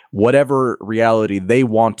that whatever reality they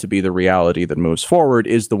want to be the reality that moves forward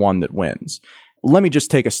is the one that wins. Let me just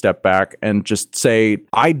take a step back and just say,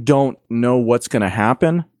 I don't know what's going to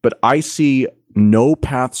happen, but I see no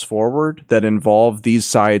paths forward that involve these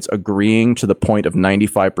sides agreeing to the point of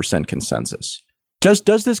 95% consensus. Does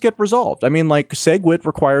this get resolved? I mean, like SegWit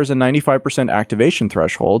requires a 95% activation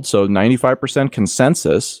threshold, so 95%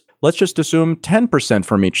 consensus. Let's just assume 10%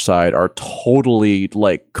 from each side are totally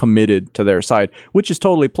committed to their side, which is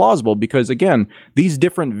totally plausible because, again, these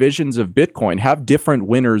different visions of Bitcoin have different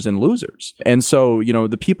winners and losers. And so,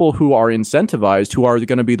 the people who are incentivized, who are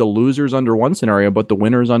going to be the losers under one scenario, but the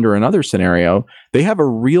winners under another scenario, they have a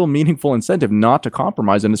real meaningful incentive not to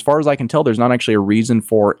compromise. And as far as I can tell, there's not actually a reason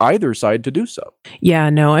for either side to do so.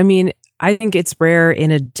 Yeah, no, I mean, I think it's rare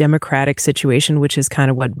in a democratic situation, which is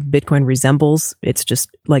kind of what Bitcoin resembles. It's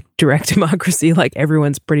just like direct democracy, like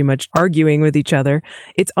everyone's pretty much arguing with each other.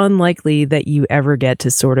 It's unlikely that you ever get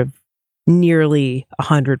to sort of nearly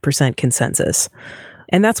 100% consensus.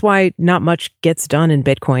 And that's why not much gets done in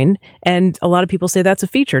Bitcoin. And a lot of people say that's a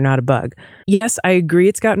feature, not a bug. Yes, I agree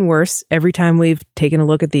it's gotten worse every time we've taken a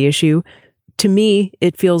look at the issue. To me,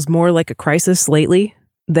 it feels more like a crisis lately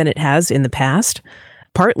than it has in the past.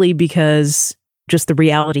 Partly because just the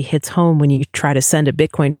reality hits home when you try to send a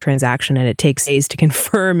Bitcoin transaction and it takes days to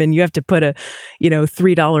confirm and you have to put a,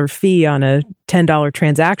 $3 fee on a $10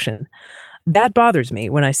 transaction. That bothers me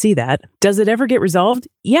when I see that. Does it ever get resolved?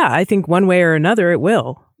 Yeah, I think one way or another it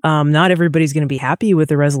will. Not everybody's going to be happy with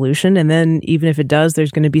the resolution. And then even if it does,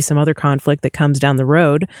 there's going to be some other conflict that comes down the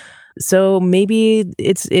road. So maybe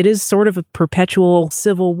it is sort of a perpetual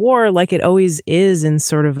civil war like it always is in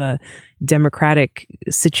sort of a democratic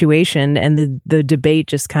situation, and the debate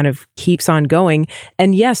just kind of keeps on going.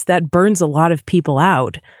 And yes, that burns a lot of people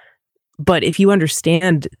out. But if you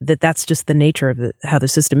understand that that's just the nature of how the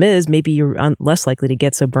system is, maybe you're less likely to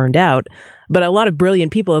get so burned out. But a lot of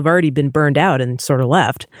brilliant people have already been burned out and sort of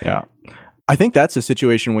left. Yeah. I think that's a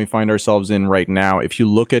situation we find ourselves in right now. If you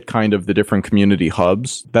look at kind of the different community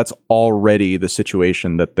hubs, that's already the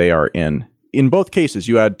situation that they are in. In both cases,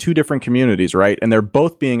 you had two different communities, right? And they're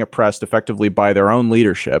both being oppressed effectively by their own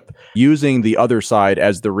leadership, using the other side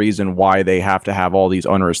as the reason why they have to have all these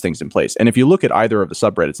onerous things in place. And if you look at either of the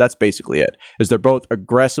subreddits, that's basically it, is they're both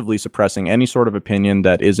aggressively suppressing any sort of opinion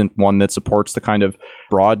that isn't one that supports the kind of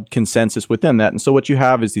broad consensus within that. And so what you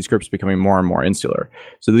have is these groups becoming more and more insular.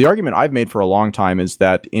 So the argument I've made for a long time is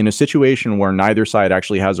that in a situation where neither side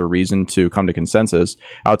actually has a reason to come to consensus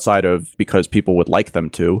outside of because people would like them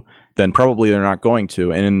to, then probably they're not going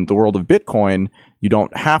to. And in the world of Bitcoin, you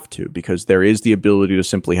don't have to, because there is the ability to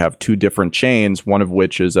simply have two different chains, one of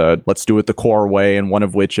which is a let's do it the core way, and one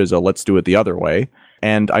of which is a let's do it the other way.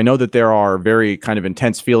 And I know that there are very kind of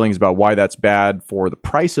intense feelings about why that's bad for the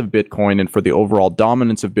price of Bitcoin and for the overall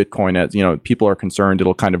dominance of Bitcoin. As people are concerned,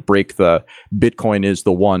 it'll kind of break the Bitcoin is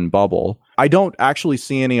the one bubble. I don't actually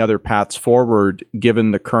see any other paths forward given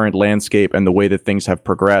the current landscape and the way that things have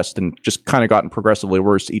progressed and just kind of gotten progressively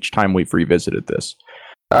worse each time we've revisited this.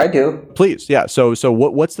 I do. Please, yeah. So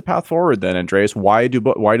what's the path forward then, Andreas? Why do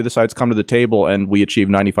the sides come to the table and we achieve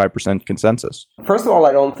 95% consensus? First of all,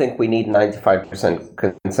 I don't think we need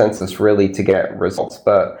 95% consensus really to get results.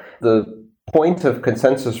 But the point of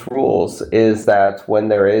consensus rules is that when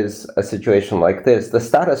there is a situation like this, the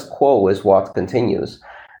status quo is what continues.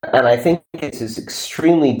 And I think it is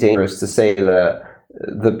extremely dangerous to say that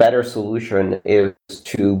the better solution is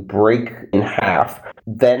to break in half,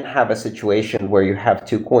 then have a situation where you have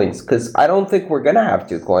two coins. Because I don't think we're going to have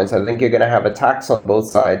two coins. I think you're going to have attacks on both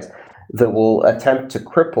sides that will attempt to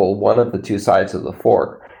cripple one of the two sides of the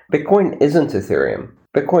fork. Bitcoin isn't Ethereum.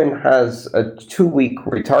 Bitcoin has a 2-week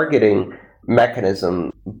retargeting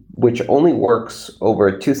mechanism which only works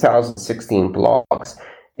over 2016 blocks.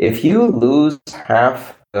 If you lose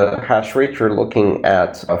half the hash rate, you're looking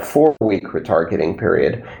at a 4-week retargeting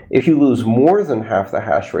period. If you lose more than half the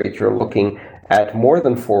hash rate, you're looking at more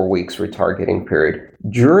than 4 weeks retargeting period,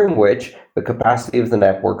 during which the capacity of the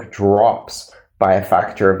network drops by a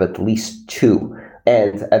factor of at least 2.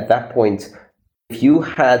 And at that point, if you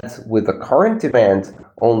had, with the current demand,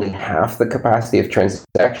 only half the capacity of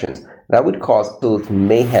transactions, that would cause absolute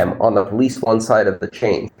mayhem on at least one side of the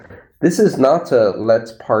chain. This is not a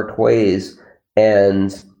let's part ways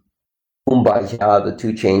and kumbaya, the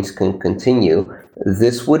two chains can continue.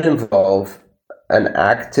 This would involve an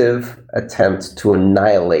active attempt to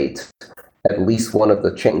annihilate at least one of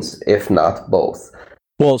the chains, if not both.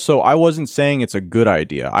 Well, so I wasn't saying it's a good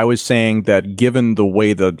idea. I was saying that given the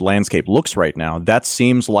way the landscape looks right now, that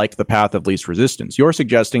seems like the path of least resistance. You're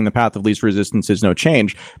suggesting the path of least resistance is no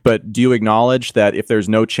change, but do you acknowledge that if there's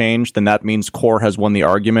no change, then that means Core has won the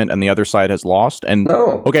argument and the other side has lost? And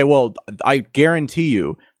no. Okay, well, I guarantee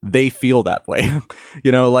you they feel that way.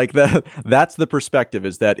 Like that's the perspective,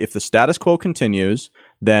 is that if the status quo continues,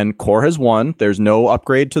 then Core has won. There's no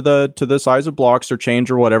upgrade to the size of blocks or change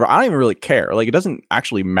or whatever. I don't even really care. Like, it doesn't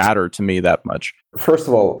actually matter to me that much. First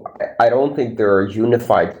of all, I don't think there are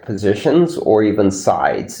unified positions or even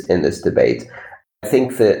sides in this debate. I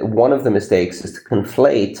think that one of the mistakes is to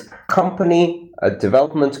conflate company, a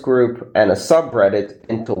development group, and a subreddit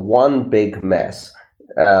into one big mess.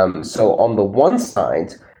 So on the one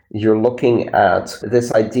side, you're looking at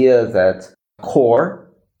this idea that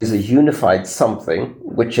Core is a unified something,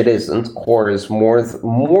 which it isn't. Core is more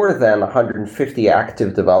than 150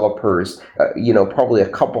 active developers, probably a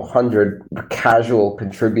couple hundred casual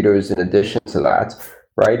contributors in addition to that,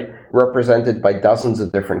 right? Represented by dozens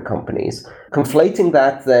of different companies. Conflating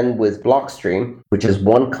that then with Blockstream, which is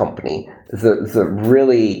one company that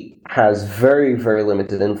really has very, very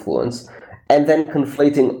limited influence, and then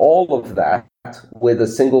conflating all of that with a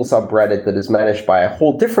single subreddit that is managed by a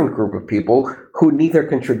whole different group of people who neither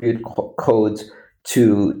contribute code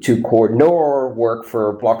to Core nor work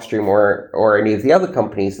for Blockstream or any of the other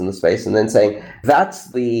companies in the space, and then saying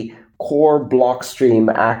that's the Core,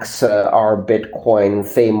 Blockstream, AXA, our Bitcoin,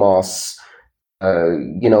 Thamos,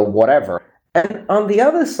 whatever. And on the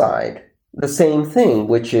other side, the same thing,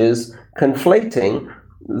 which is conflating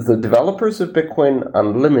the developers of Bitcoin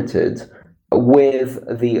Unlimited with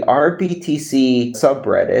the RBTC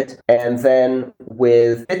subreddit, and then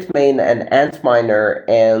with Bitmain and Antminer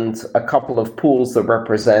and a couple of pools that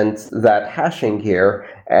represent that hashing gear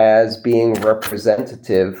as being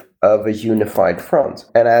representative of a unified front.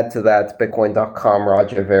 And add to that Bitcoin.com,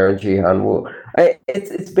 Roger Ver, and Jihan Wu.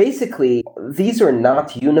 It's basically, these are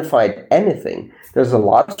not unified anything. There's a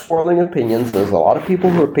lot of swirling opinions. There's a lot of people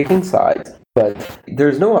who are picking sides. But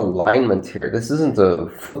there's no alignment here. This isn't a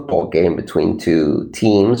football game between two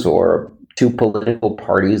teams or two political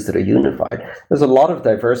parties that are unified. There's a lot of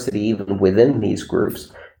diversity even within these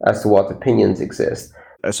groups as to what opinions exist.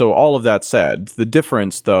 So all of that said, the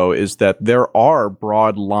difference, though, is that there are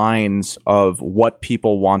broad lines of what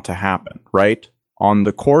people want to happen, right? On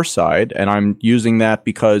the Core side, and I'm using that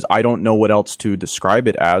because I don't know what else to describe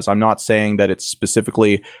it as. I'm not saying that it's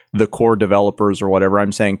specifically the Core developers or whatever.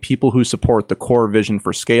 I'm saying people who support the Core vision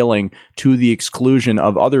for scaling to the exclusion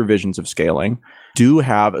of other visions of scaling do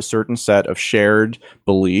have a certain set of shared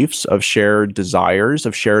beliefs, of shared desires,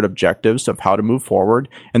 of shared objectives of how to move forward.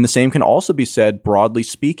 And the same can also be said, broadly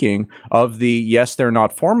speaking, of the, yes, they're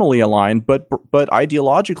not formally aligned, but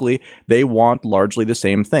ideologically, they want largely the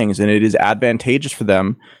same things. And it is advantageous for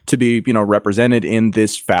them to be, represented in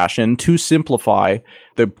this fashion to simplify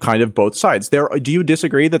the kind of both sides. Do you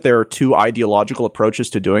disagree that that there are two ideological approaches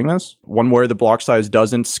to doing this. One where the block size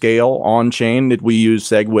doesn't scale on chain. We use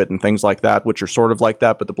SegWit and things like that, which are sort of like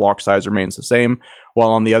that, but the block size remains the same. While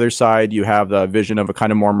on the other side, you have the vision of a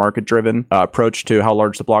kind of more market-driven approach to how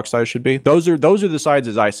large the block size should be. Those are the sides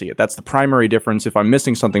as I see it. That's the primary difference. If I'm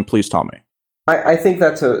missing something, please tell me. I think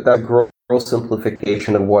that's a gross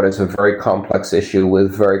simplification of what is a very complex issue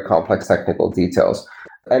with very complex technical details.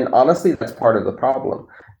 And honestly, that's part of the problem.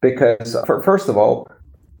 Because, first of all,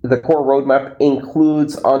 the core roadmap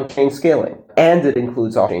includes on-chain scaling, and it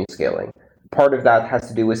includes off-chain scaling. Part of that has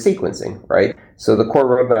to do with sequencing, right? So the core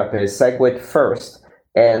roadmap is SegWit first,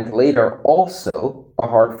 and later also a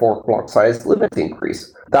hard fork block size limit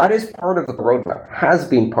increase. That is part of the roadmap, has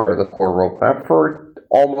been part of the core roadmap for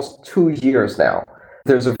almost 2 years now.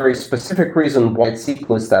 There's a very specific reason why it's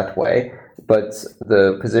sequenced that way, but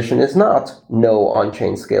the position is not no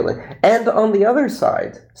on-chain scaling. And on the other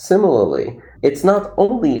side, similarly, it's not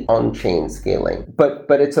only on-chain scaling, but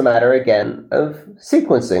it's a matter, again, of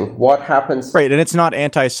sequencing. What happens... Right, and it's not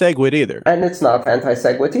anti-SegWit either. And it's not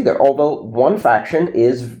anti-SegWit either, although one faction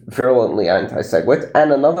is virulently anti-SegWit,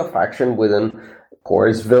 and another faction within Core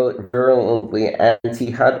is virulently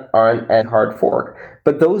anti-hard fork.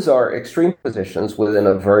 But those are extreme positions within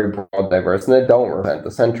a very broad, diverse, and they don't represent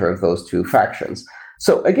the center of those two factions.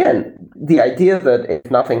 So again, the idea that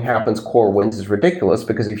if nothing happens, Core wins is ridiculous,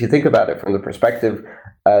 because if you think about it from the perspective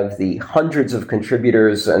of the hundreds of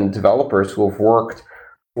contributors and developers who have worked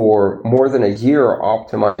for more than a year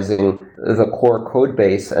optimizing the Core code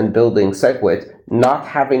base and building SegWit, not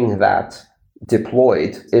having that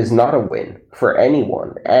deployed is not a win for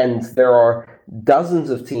anyone. And there are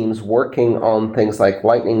dozens of teams working on things like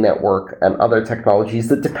Lightning Network and other technologies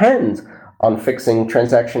that depend on fixing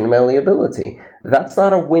transaction malleability. That's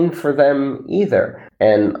not a win for them either.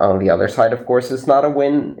 And on the other side, of course, it's not a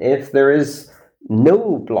win if there is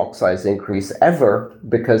no block size increase ever,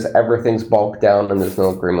 because everything's bogged down and there's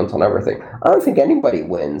no agreement on everything. I don't think anybody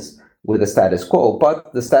wins with the status quo,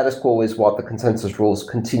 but the status quo is what the consensus rules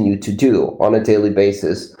continue to do on a daily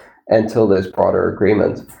basis until there's broader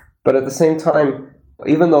agreement. But at the same time,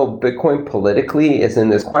 even though Bitcoin politically is in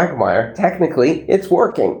this quagmire, technically it's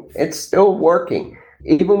working. It's still working.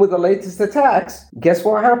 Even with the latest attacks, guess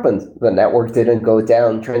what happened? The network didn't go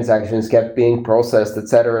down, transactions kept being processed,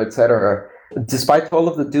 etc., etc. Despite all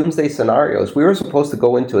of the doomsday scenarios, we were supposed to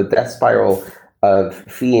go into a death spiral of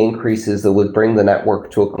fee increases that would bring the network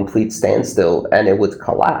to a complete standstill and it would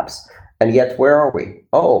collapse. And yet, where are we?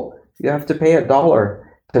 Oh, you have to pay $1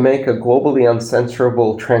 to make a globally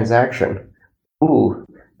uncensorable transaction. Ooh,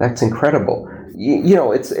 that's incredible. You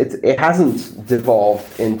know, it hasn't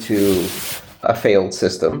devolved into a failed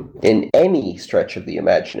system in any stretch of the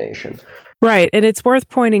imagination. Right. And it's worth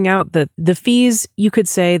pointing out that the fees, you could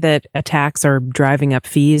say that attacks are driving up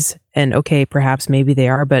fees. And okay, perhaps maybe they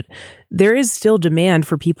are, but there is still demand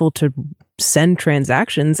for people to send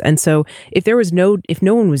transactions. And so if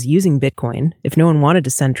no one was using Bitcoin, if no one wanted to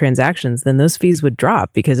send transactions, then those fees would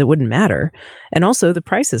drop because it wouldn't matter. And also the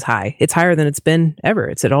price is high. It's higher than it's been ever.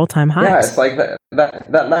 It's at all-time highs. Yeah, it's like that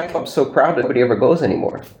nightclub's so crowded nobody ever goes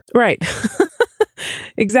anymore. Right.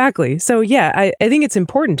 Exactly. So yeah, I think it's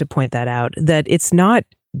important to point that out, that it's not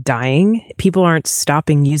dying. People aren't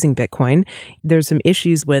stopping using Bitcoin. There's some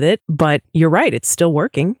issues with it, but you're right, it's still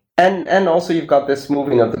working. And also you've got this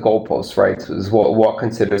moving of the goalposts, right? Is what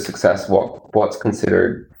considered success, what's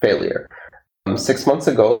considered failure. 6 months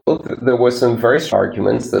ago, there were some very strong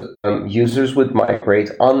arguments that users would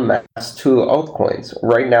migrate en masse to altcoins.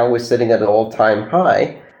 Right now, we're sitting at an all-time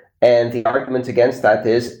high, and the argument against that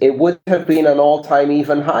is it would have been an all-time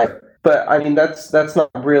even higher. But I mean, that's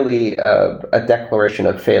not really a declaration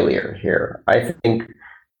of failure here. I think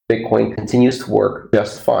Bitcoin continues to work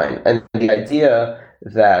just fine, and the idea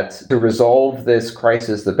that to resolve this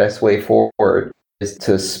crisis, the best way forward is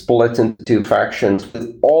to split into two factions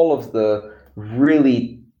with all of the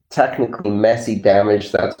really technically messy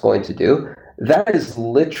damage that's going to do, that is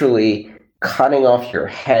literally cutting off your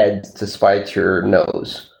head to spite your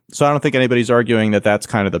nose. So I don't think anybody's arguing that that's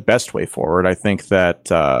kind of the best way forward. I think that...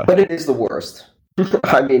 But it is the worst.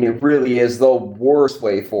 I mean, it really is the worst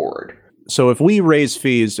way forward. So if we raise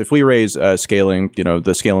fees, if we raise scaling,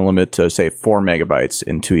 the scaling limit to, say, 4 megabytes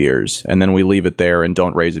in 2 years, and then we leave it there and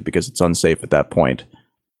don't raise it because it's unsafe at that point,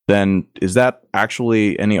 then is that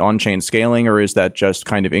actually any on-chain scaling, or is that just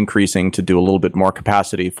kind of increasing to do a little bit more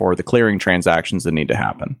capacity for the clearing transactions that need to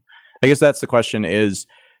happen? I guess that's the question is,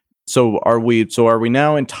 so are we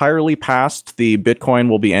now entirely past the Bitcoin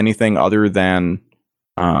will be anything other than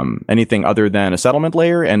anything other than a settlement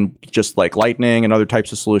layer and just like Lightning and other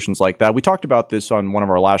types of solutions like that. We talked about this on one of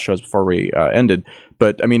our last shows before we ended,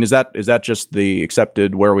 but I mean, is that just the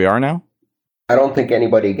accepted where we are now? I don't think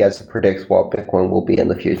anybody gets to predict what Bitcoin will be in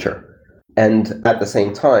the future. And at the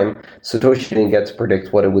same time, Satoshi didn't get to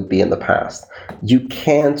predict what it would be in the past. You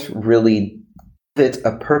can't really fit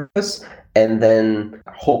a purpose and then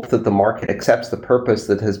hope that the market accepts the purpose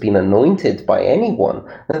that has been anointed by anyone.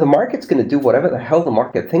 Now, the market's going to do whatever the hell the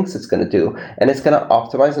market thinks it's going to do, and it's going to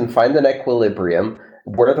optimize and find an equilibrium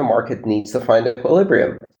where the market needs to find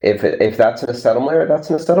equilibrium. If that's in a settlement layer, that's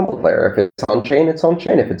in a settlement layer. If it's on-chain, it's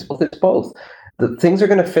on-chain. If it's both, it's both. The things are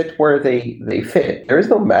going to fit where they fit. There is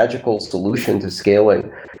no magical solution to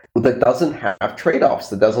scaling that doesn't have trade-offs,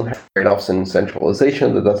 that doesn't have trade-offs in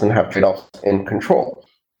centralization, that doesn't have trade-offs in control.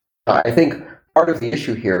 I think part of the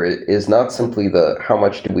issue here is not simply the how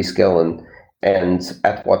much do we scale and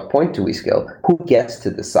at what point do we scale, who gets to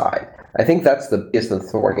decide. I think that's the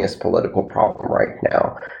thorniest political problem right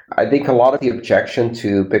now. I think a lot of the objection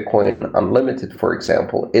to Bitcoin Unlimited, for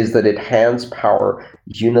example, is that it hands power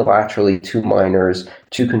unilaterally to miners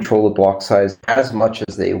to control the block size as much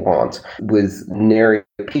as they want, with nary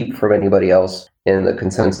a peep from anybody else in the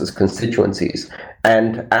consensus constituencies.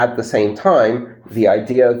 And at the same time, the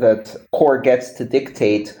idea that Core gets to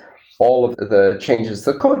dictate all of the changes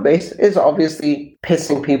to the code base is obviously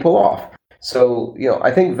pissing people off. So, I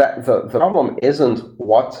think that the problem isn't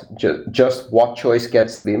just what choice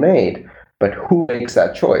gets to be made, but who makes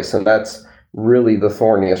that choice. And that's really the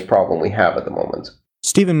thorniest problem we have at the moment.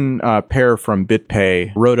 Stephen Pear from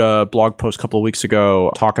BitPay wrote a blog post a couple of weeks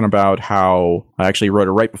ago talking about how, I actually wrote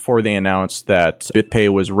it right before they announced that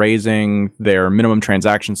BitPay was raising their minimum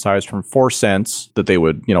transaction size from 4 cents, that they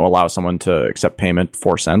would, allow someone to accept payment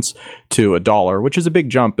 4 cents, to $1, which is a big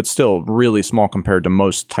jump, but still really small compared to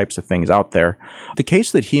most types of things out there. The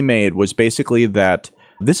case that he made was basically that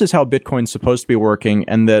this is how Bitcoin's supposed to be working,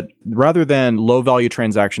 and that rather than low-value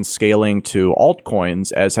transactions scaling to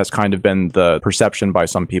altcoins, as has kind of been the perception by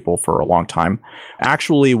some people for a long time,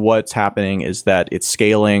 actually what's happening is that it's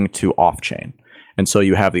scaling to off-chain. And so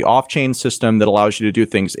you have the off-chain system that allows you to do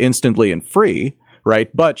things instantly and free,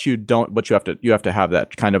 right? But you have to have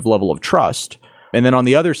that kind of level of trust. And then on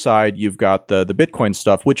the other side, you've got the Bitcoin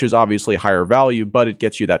stuff, which is obviously higher value, but it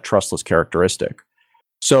gets you that trustless characteristic.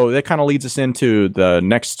 So that kind of leads us into the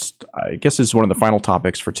next, I guess is one of the final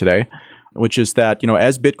topics for today, which is that,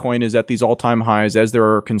 as Bitcoin is at these all-time highs, as there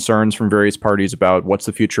are concerns from various parties about what's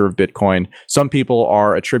the future of Bitcoin, some people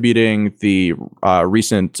are attributing the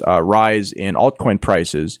recent rise in altcoin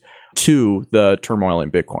prices to the turmoil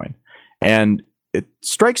in Bitcoin. And it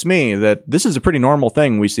strikes me that this is a pretty normal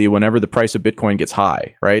thing we see whenever the price of Bitcoin gets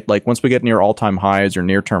high, right? Like once we get near all-time highs or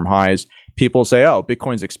near-term highs, people say, oh,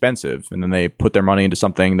 Bitcoin's expensive. And then they put their money into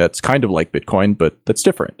something that's kind of like Bitcoin, but that's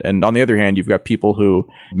different. And on the other hand, you've got people who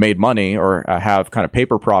made money or have kind of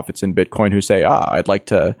paper profits in Bitcoin who say, I'd like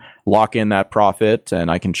to lock in that profit and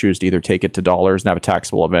I can choose to either take it to dollars and have a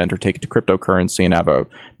taxable event or take it to cryptocurrency and have a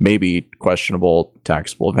maybe questionable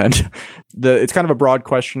taxable event. It's kind of a broad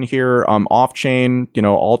question here. Off-chain,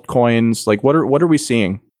 altcoins, like what are we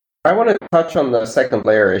seeing? I want to touch on the second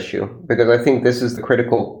layer issue because I think this is the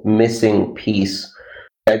critical missing piece.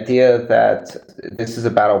 The idea that this is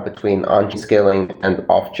a battle between on-chain scaling and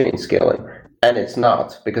off-chain scaling. And it's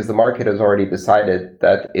not, because the market has already decided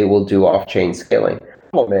that it will do off-chain scaling. The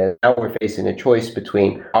problem is now we're facing a choice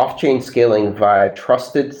between off-chain scaling via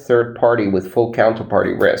trusted third party with full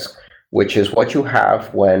counterparty risk, which is what you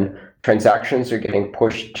have when transactions are getting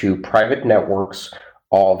pushed to private networks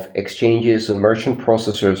of exchanges and merchant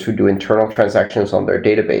processors who do internal transactions on their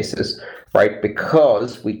databases, right?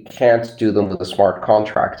 Because we can't do them with a smart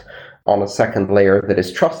contract on a second layer that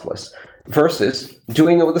is trustless, versus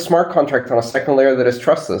doing it with a smart contract on a second layer that is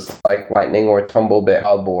trustless, like Lightning or Tumblebit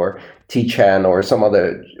Hub or T-Chain or some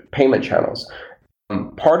other payment channels.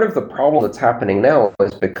 Part of the problem that's happening now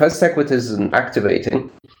is because Segwit isn't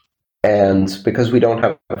activating, and because we don't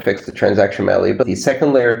have a fixed transaction value, but the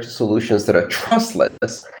second layer solutions that are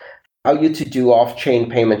trustless allow you to do off-chain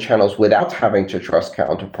payment channels without having to trust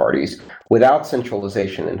counterparties, without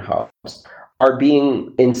centralization in hubs, are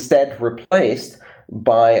being instead replaced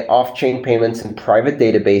by off-chain payments in private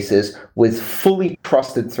databases with fully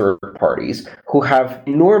trusted third parties who have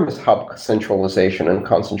enormous hub centralization and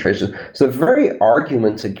concentration. So the very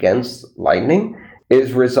argument against Lightning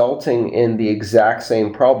is resulting in the exact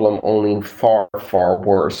same problem, only far, far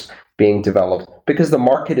worse, being developed, because the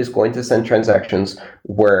market is going to send transactions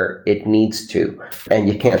where it needs to, and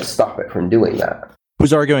you can't stop it from doing that.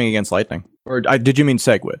 Who's arguing against Lightning? Or did you mean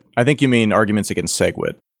Segwit? I think you mean arguments against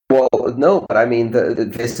Segwit. Well, no, but I mean,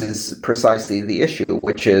 this is precisely the issue,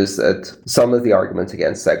 which is that some of the argument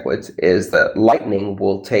against SegWit is that Lightning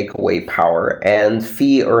will take away power and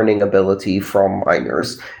fee earning ability from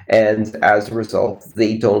miners. And as a result,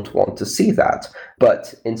 they don't want to see that.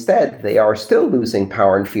 But instead, they are still losing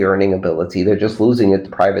power and fee earning ability. They're just losing it to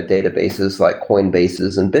private databases like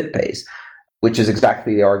Coinbases and BitBase, which is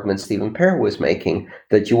exactly the argument Stephen Pear was making,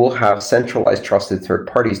 that you will have centralized trusted third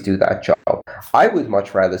parties do that job. I would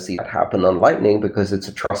much rather see that happen on Lightning because it's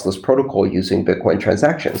a trustless protocol using Bitcoin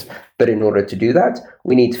transactions. But in order to do that,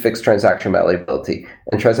 we need to fix transaction malleability.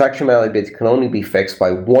 And transaction malleability can only be fixed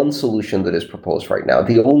by one solution that is proposed right now,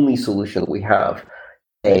 the only solution that we have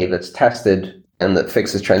that's tested and that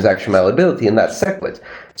fixes transaction malleability, and that's SegWit.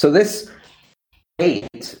 So this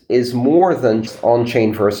is more than just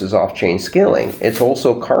on-chain versus off-chain scaling. It's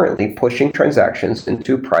also currently pushing transactions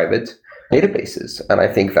into private databases, and I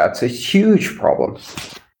think that's a huge problem.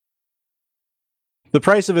 The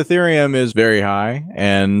price of Ethereum is very high,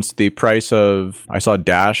 and the price of, I saw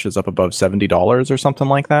Dash is up above $70 or something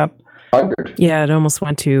like that. 100. Yeah, it almost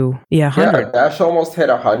went to 100. Yeah, Dash almost hit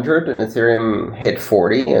 100, and Ethereum hit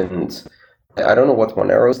 40, and I don't know what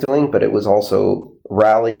Monero's doing, but it was also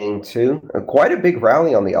rallying too. Quite a big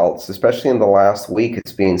rally on the alts, especially in the last week.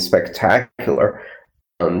 It's been spectacular,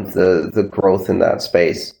 the growth in that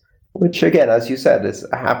space, which again, as you said,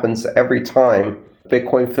 happens every time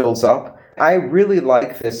Bitcoin fills up. I really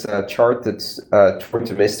like this chart that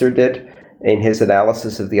Torntemister did in his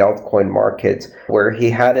analysis of the altcoin market, where he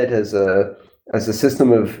had it as a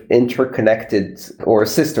system of interconnected, or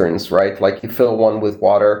cisterns, right? Like you fill one with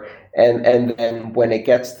water, and then when it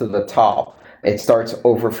gets to the top, it starts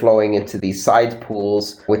overflowing into these side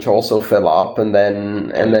pools, which also fill up, and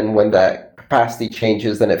then when that capacity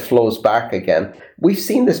changes, then it flows back again. We've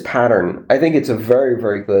seen this pattern. I think it's a very,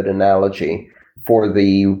 very good analogy for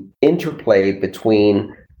the interplay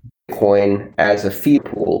between Bitcoin as a fee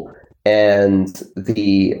pool and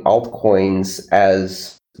the altcoins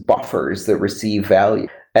as buffers that receive value.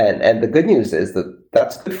 And the good news is that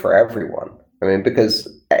that's good for everyone. I mean, because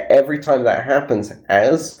every time that happens,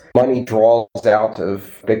 as money draws out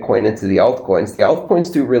of Bitcoin into the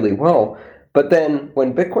altcoins do really well. But then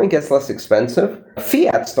when Bitcoin gets less expensive,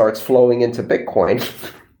 fiat starts flowing into Bitcoin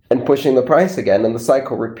and pushing the price again, and the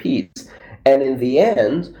cycle repeats. And in the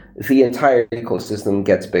end, the entire ecosystem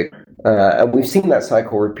gets bigger. And we've seen that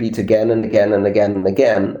cycle repeat again and again and again and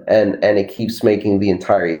again, and it keeps making the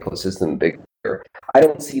entire ecosystem bigger. I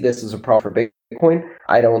don't see this as a problem for Bitcoin.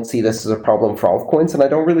 I don't see this as a problem for altcoins, and I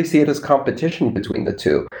don't really see it as competition between the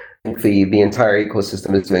two. I think the entire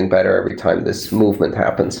ecosystem is doing better every time this movement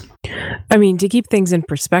happens. I mean, to keep things in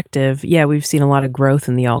perspective, yeah, we've seen a lot of growth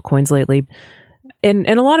in the altcoins lately. And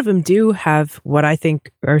a lot of them do have what I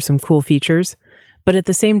think are some cool features. But at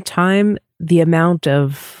the same time, the amount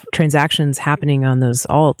of transactions happening on those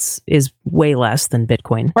alts is way less than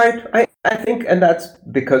Bitcoin. Right. I think, and that's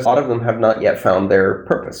because a lot of them have not yet found their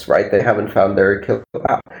purpose, right? They haven't found their killer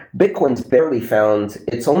app. Bitcoin's barely found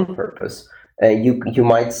its own purpose. You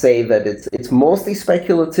might say that it's mostly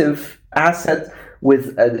speculative asset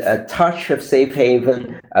with a touch of safe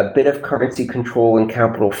haven, a bit of currency control and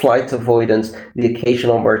capital flight avoidance, the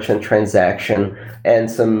occasional merchant transaction,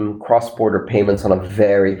 and some cross-border payments on a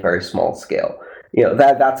very, very small scale. You know,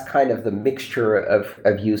 that's kind of the mixture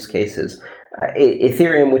of use cases.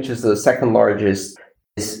 Ethereum, which is the second largest,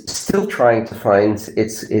 is still trying to find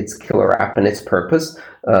its killer app and its purpose.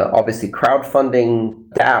 Obviously, crowdfunding,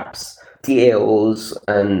 dApps, DAOs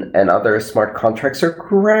and other smart contracts are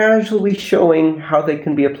gradually showing how they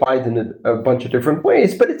can be applied in a bunch of different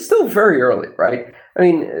ways, but it's still very early, right? I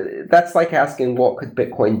mean, that's like asking what could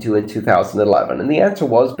Bitcoin do in 2011, and the answer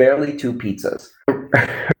was barely 2 pizzas,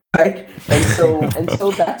 right? And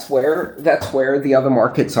so that's where the other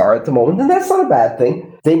markets are at the moment, and that's not a bad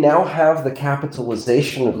thing. They now have the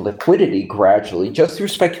capitalization of liquidity gradually, just through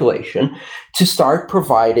speculation, to start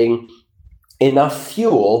providing enough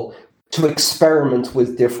fuel to experiment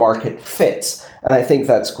with different market fits. And I think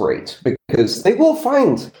that's great because they will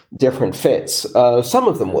find different fits. Some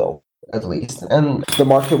of them will, at least. And the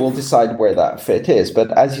market will decide where that fit is.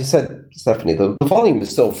 But as you said, Stephanie, the volume is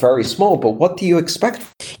still very small. But what do you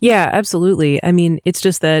expect? Yeah, absolutely. I mean, it's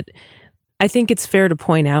just that I think it's fair to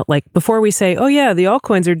point out, like, before we say, oh yeah, the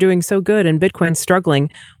altcoins are doing so good and Bitcoin's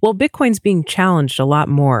struggling, well, Bitcoin's being challenged a lot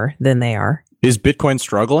more than they are. Is Bitcoin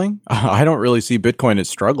struggling? I don't really see Bitcoin as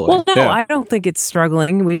struggling. Well, no, I don't think it's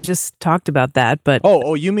struggling. We just talked about that, but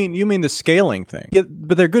you mean the scaling thing? Yeah,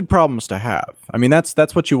 but they're good problems to have. I mean,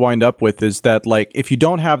 that's what you wind up with, is that, like, if you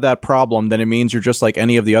don't have that problem, then it means you're just like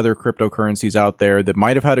any of the other cryptocurrencies out there that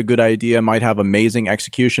might have had a good idea, might have amazing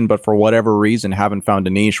execution, but for whatever reason haven't found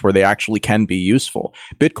a niche where they actually can be useful.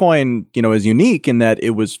 Bitcoin, is unique in that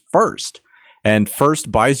it was first. And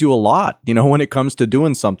first buys you a lot, when it comes to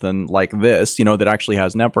doing something like this, that actually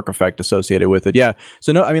has network effect associated with it. Yeah.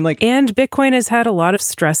 So no, I mean, like, and Bitcoin has had a lot of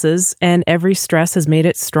stresses, and every stress has made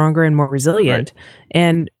it stronger and more resilient. Right.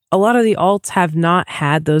 And a lot of the alts have not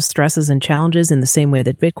had those stresses and challenges in the same way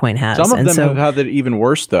that Bitcoin has. Some of them have had it even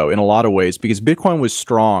worse, though, in a lot of ways, because Bitcoin was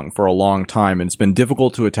strong for a long time, and it's been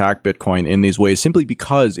difficult to attack Bitcoin in these ways simply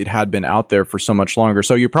because it had been out there for so much longer.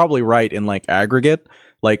 So you're probably right in, like, aggregate.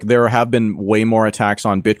 Like, there have been way more attacks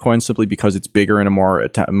on Bitcoin simply because it's bigger and a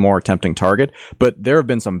more tempting target. But there have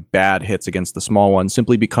been some bad hits against the small ones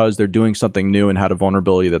simply because they're doing something new and had a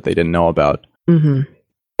vulnerability that they didn't know about. Mm-hmm.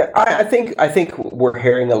 I think we're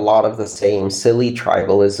hearing a lot of the same silly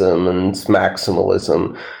tribalism and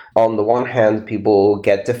maximalism. On the one hand, people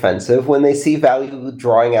get defensive when they see value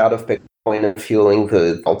drawing out of Bitcoin and fueling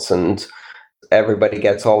the alts, and everybody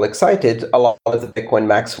gets all excited. A lot of the Bitcoin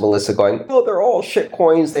maximalists are going, oh, they're all shit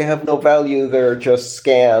coins, they have no value, they're just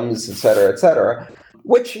scams, et cetera,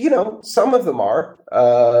 which, some of them are,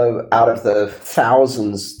 out of the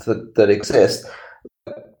thousands that exist.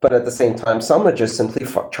 But at the same time, some are just simply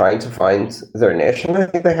trying to find their niche, and I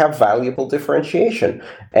think they have valuable differentiation.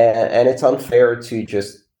 And it's unfair to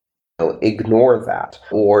just ignore that,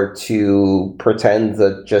 or to pretend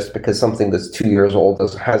that just because something that's 2 years old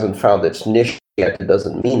hasn't found its niche yet, it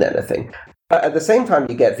doesn't mean anything. At the same time,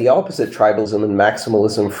 you get the opposite tribalism and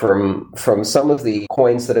maximalism from some of the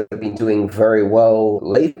coins that have been doing very well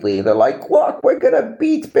lately. They're like, look, we're going to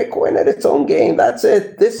beat Bitcoin at its own game. That's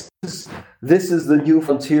it. This is the new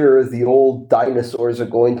frontier. The old dinosaurs are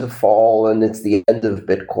going to fall, and it's the end of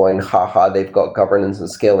Bitcoin. Haha, they've got governance and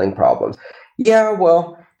scaling problems. Yeah,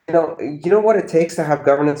 well, you know what it takes to have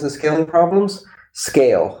governance and scaling problems?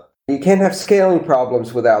 Scale. You can't have scaling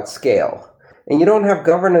problems without scale. And you don't have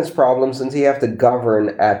governance problems until you have to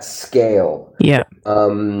govern at scale. Yeah.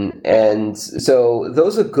 And so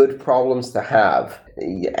those are good problems to have.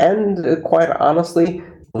 And quite honestly,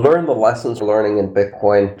 learn the lessons we're learning in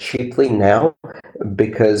Bitcoin cheaply now,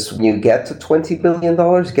 because when you get to $20 billion,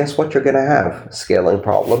 guess what you're going to have? Scaling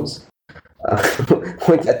problems.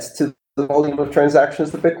 When it gets to the volume of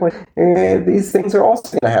transactions to Bitcoin, these things are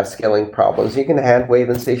also going to have scaling problems. You can hand wave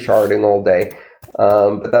and say sharding all day,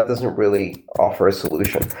 but that doesn't really offer a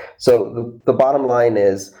solution. So the bottom line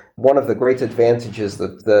is, one of the great advantages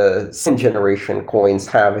that the second generation coins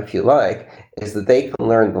have, if you like, is that they can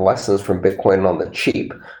learn the lessons from Bitcoin on the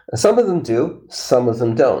cheap. And some of them do, some of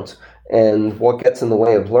them don't. And what gets in the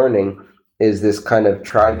way of learning is this kind of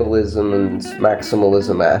tribalism and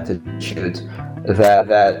maximalism attitude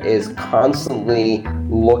that is constantly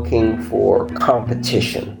looking for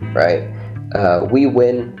competition, right? We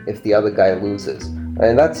win if the other guy loses.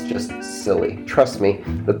 And that's just silly. Trust me,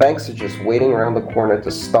 the banks are just waiting around the corner to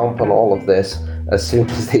stomp on all of this as soon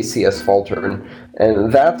as they see us falter.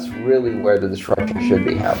 And that's really where the disruption should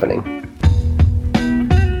be happening.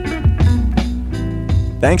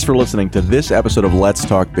 Thanks for listening to this episode of Let's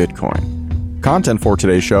Talk Bitcoin. Content for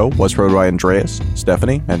today's show was provided by Andreas,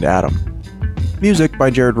 Stephanie, and Adam. Music by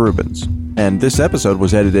Jared Rubens. And this episode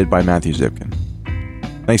was edited by Matthew Zipkin.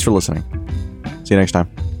 Thanks for listening. See you next time.